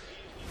anywhere.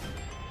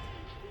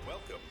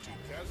 Welcome to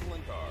Castle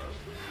and Car.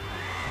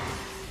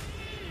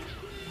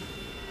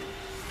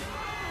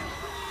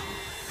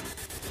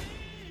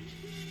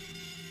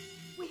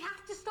 We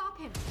have to stop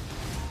him.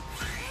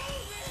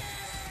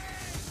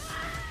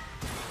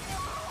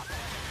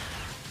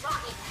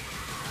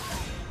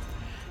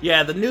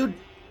 Yeah, the new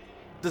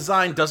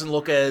design doesn't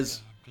look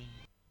as...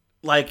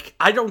 Like,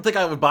 I don't think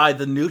I would buy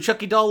the new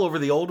Chucky doll over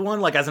the old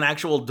one, like, as an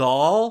actual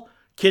doll.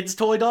 Kid's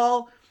toy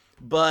doll.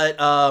 But,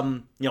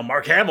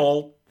 Mark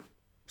Hamill,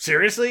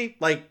 seriously?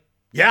 Like,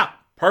 yeah,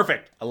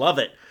 perfect. I love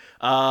it.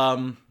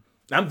 I'm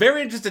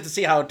very interested to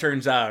see how it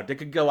turns out. It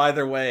could go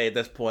either way at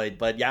this point.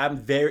 But, yeah,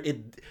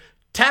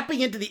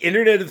 tapping into the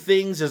Internet of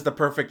Things is the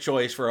perfect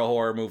choice for a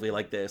horror movie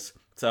like this.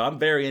 So I'm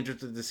very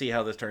interested to see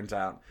how this turns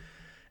out.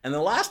 And the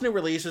last new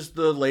release is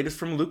the latest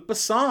from Luc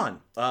Besson.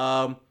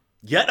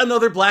 Yet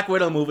another Black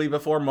Widow movie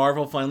before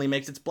Marvel finally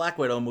makes its Black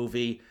Widow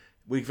movie.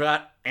 We've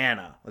got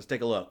Anna. Let's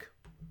take a look.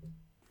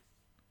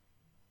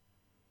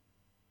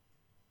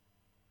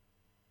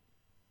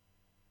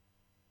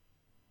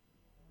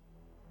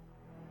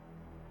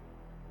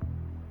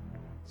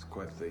 It's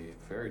quite the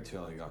fairy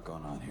tale you got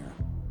going on here.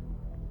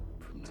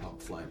 From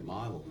top flight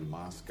model in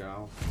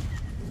Moscow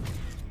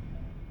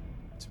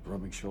to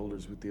rubbing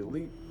shoulders with the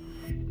elite.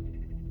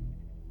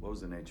 What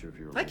was the nature of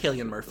your Hi,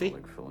 Cillian Murphy.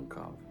 Like Phil and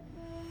Cobb?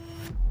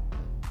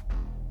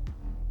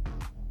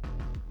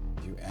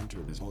 You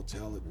entered this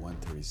hotel at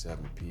 1:37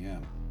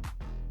 p.m.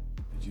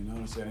 Did you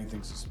notice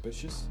anything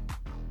suspicious?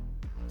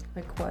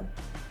 Like what?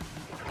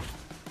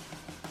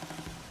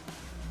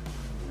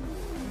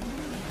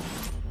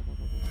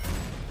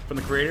 From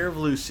the creator of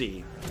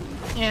Lucy.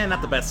 Yeah,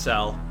 not the best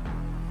sell.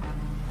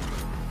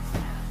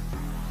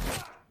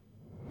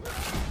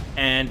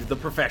 And The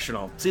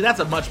Professional. See, that's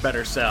a much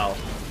better sell.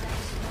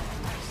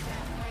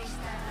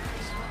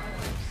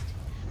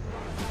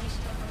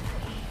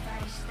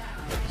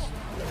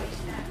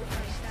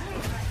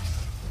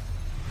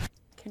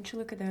 Can't you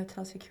look at the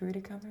hotel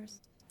security cameras?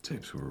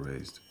 Tapes were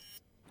raised.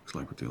 Looks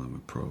like we're dealing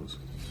with pros.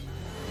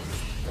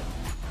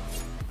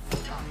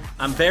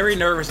 I'm very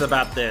nervous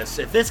about this.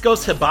 If this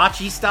goes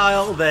Hibachi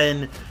style,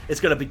 then it's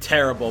going to be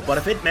terrible. But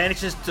if it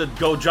manages to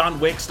go John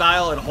Wick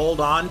style and hold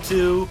on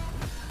to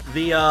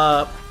the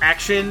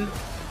action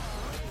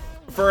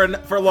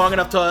for long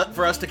enough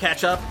for us to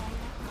catch up,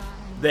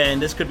 then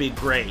this could be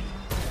great.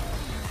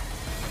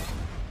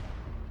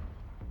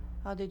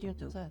 How did you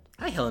do that?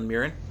 Hi, Helen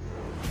Mirren.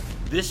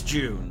 This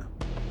June.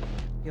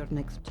 Your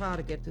next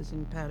target is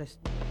in Paris.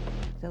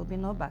 There'll be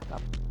no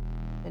backup.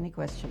 Any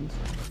questions?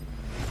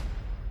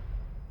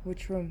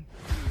 Which room?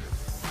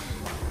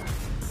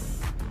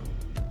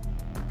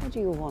 What do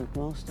you want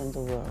most in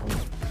the world?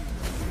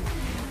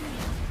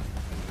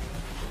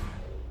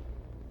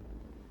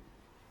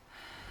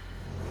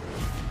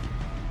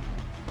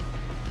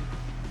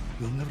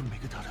 You'll never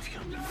make it out of here.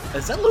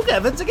 Is that Luke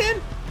Evans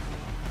again?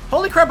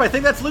 Holy crap, I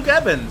think that's Luke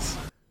Evans.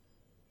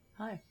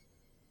 Hi.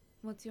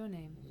 What's your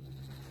name?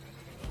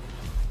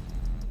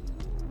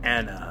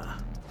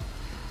 Anna.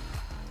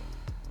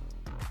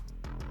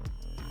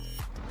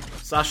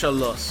 Sasha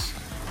Luss.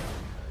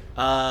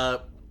 Yeah,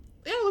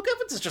 Luke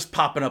Evans is just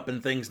popping up in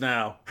things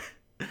now.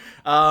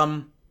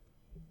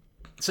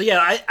 So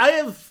yeah,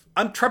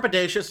 I'm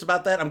trepidatious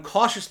about that. I'm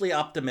cautiously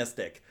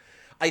optimistic.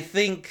 I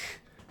think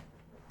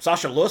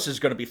Sasha Luss is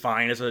going to be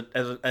fine as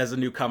a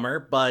newcomer,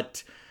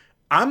 but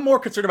I'm more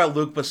concerned about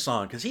Luc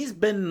Besson because he's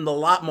been a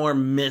lot more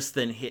missed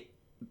than hit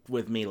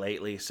with me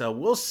lately. So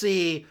we'll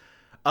see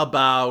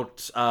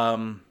about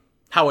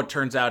how it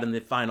turns out in the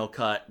final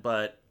cut,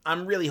 but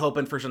I'm really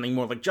hoping for something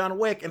more like John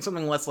Wick and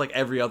something less like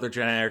every other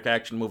generic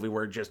action movie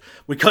where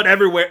we cut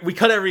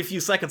every few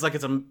seconds like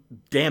it's a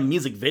damn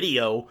music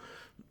video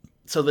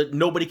so that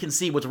nobody can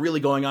see what's really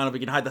going on, and we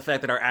can hide the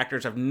fact that our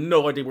actors have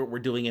no idea what we're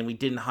doing and we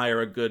didn't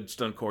hire a good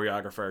stunt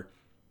choreographer.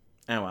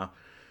 Oh well.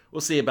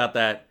 We'll see about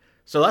that.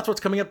 So that's what's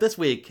coming up this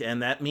week,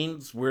 and that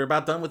means we're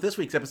about done with this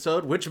week's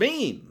episode, which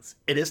means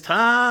it is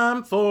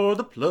time for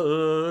the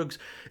plugs.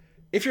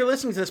 If you're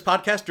listening to this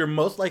podcast, you're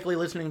most likely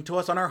listening to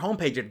us on our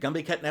homepage at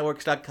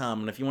GumbyCutNetworks.com.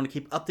 And if you want to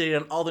keep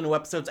updated on all the new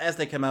episodes as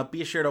they come out,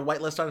 be sure to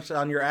whitelist us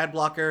on your ad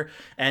blocker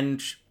and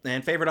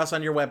favorite us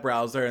on your web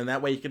browser. And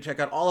that way you can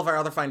check out all of our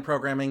other fine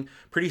programming.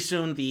 Pretty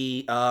soon,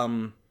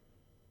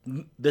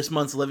 this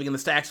month's Living in the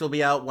Stacks will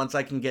be out once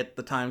I can get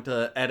the time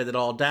to edit it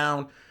all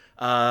down.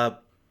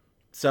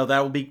 So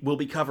we'll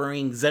be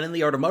covering Zen and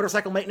the Art of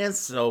Motorcycle Maintenance.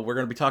 So we're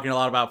going to be talking a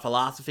lot about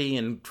philosophy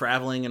and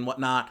traveling and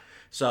whatnot.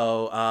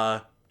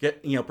 So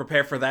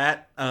prepare for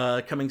that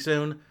coming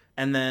soon.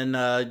 And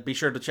then be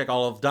sure to check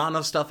all of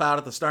Donna's stuff out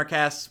at the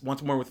Snarkcast.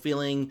 Once More with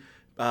Feeling,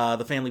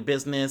 The Family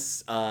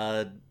Business,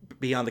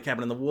 Beyond the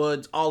Cabin in the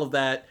Woods, all of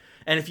that.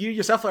 And if you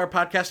yourself are a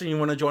podcaster and you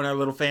want to join our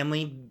little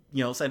family,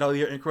 send all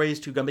your inquiries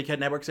to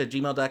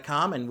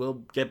gumbycatnetworks@gmail.com and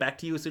we'll get back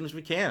to you as soon as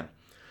we can.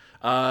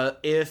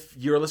 If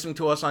you're listening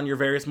to us on your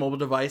various mobile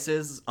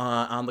devices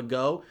on the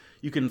go,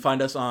 you can find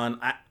us on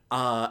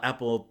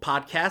Apple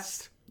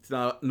Podcasts. It's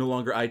no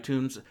longer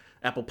iTunes.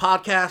 Apple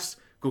Podcasts,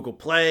 Google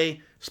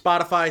Play,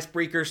 Spotify,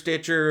 Spreaker,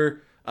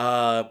 Stitcher,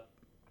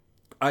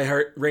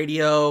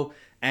 iHeartRadio,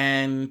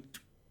 and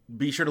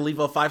be sure to leave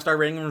a 5-star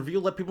rating and review.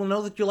 Let people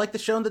know that you like the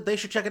show and that they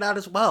should check it out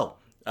as well.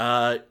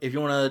 If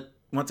you want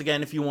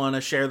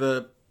to share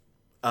the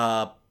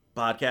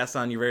podcast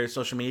on your various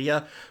social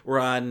media, we're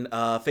on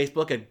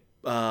Facebook at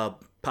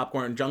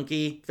Popcorn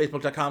Junkie,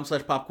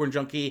 facebook.com/Popcorn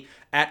Junkie,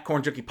 at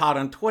Corn Junkie Pod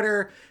on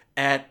Twitter,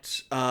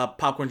 at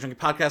Popcorn Junkie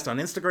Podcast on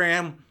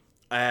Instagram,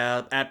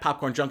 at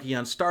Popcorn Junkie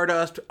on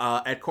Stardust,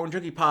 at Corn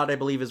Junkie Pod, I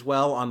believe, as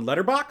well on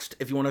Letterboxd.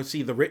 If you want to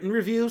see the written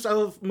reviews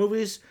of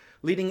movies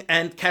leading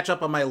and catch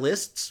up on my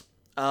lists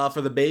for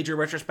the major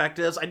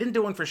retrospectives. I didn't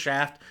do one for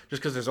Shaft just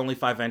because there's only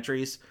 5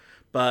 entries,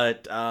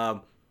 but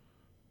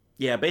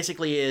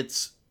basically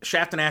it's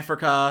Shaft in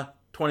Africa,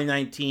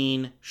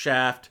 2019,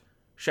 Shaft's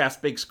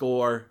Big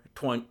Score,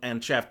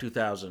 and Shaft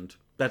 2000.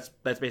 That's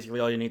basically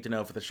all you need to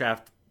know for the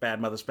Shaft Bad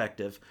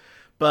Motherspective.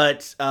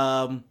 But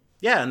and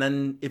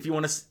then if you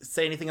want to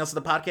say anything else in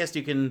the podcast,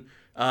 you can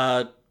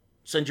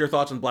send your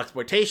thoughts on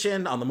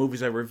blaxploitation, on the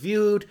movies I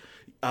reviewed.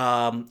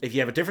 If you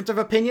have a difference of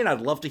opinion, I'd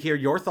love to hear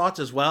your thoughts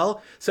as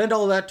well. Send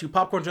all of that to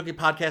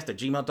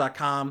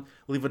popcornjunkiepodcast@gmail.com.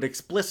 Leave an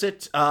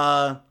explicit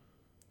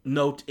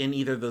note in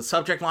either the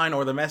subject line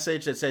or the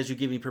message that says you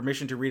give me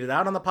permission to read it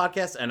out on the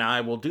podcast, and I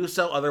will do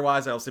so.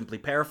 Otherwise, I'll simply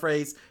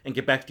paraphrase and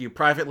get back to you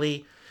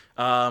privately.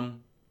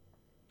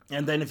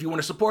 And then if you want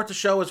to support the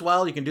show as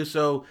well, you can do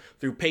so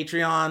through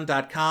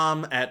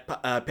patreon.com at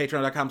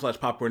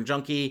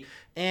patreon.com/popcornjunkie.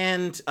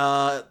 And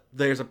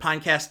there's a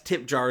Pinecast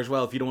tip jar as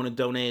well if you don't want to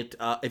donate.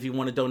 If you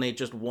want to donate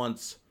just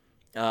once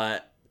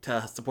to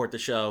support the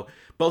show.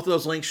 Both of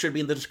those links should be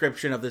in the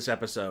description of this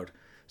episode.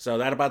 So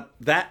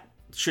that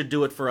should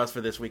do it for us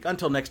for this week.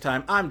 Until next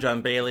time, I'm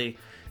John Bailey,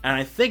 and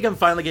I think I'm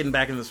finally getting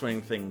back in the swing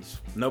of things.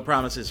 No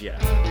promises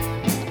yet.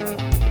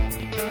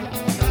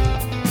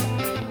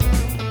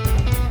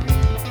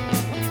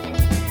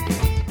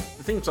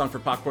 The theme song for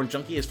Popcorn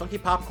Junkie is Funky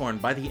Popcorn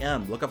by The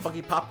M. Look up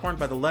Funky Popcorn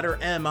by the letter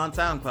M on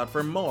SoundCloud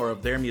for more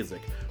of their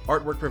music.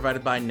 Artwork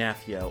provided by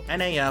Nafyo,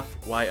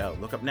 Nafyo.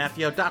 Look up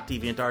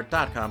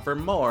nafyo.deviantart.com for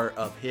more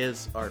of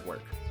his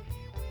artwork.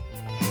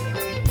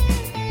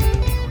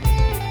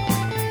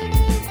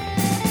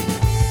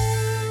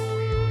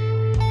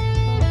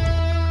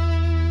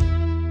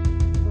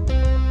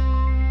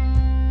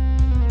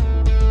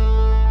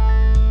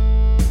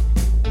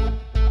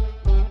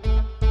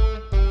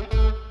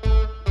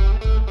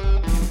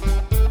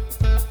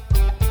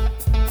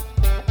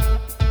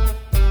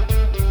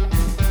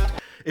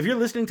 If you're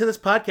listening to this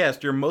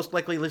podcast, you're most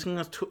likely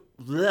listening to...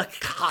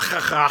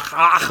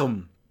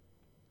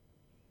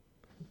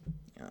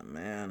 Oh,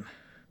 man.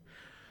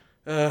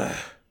 Get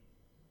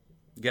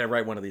it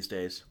right one of these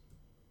days.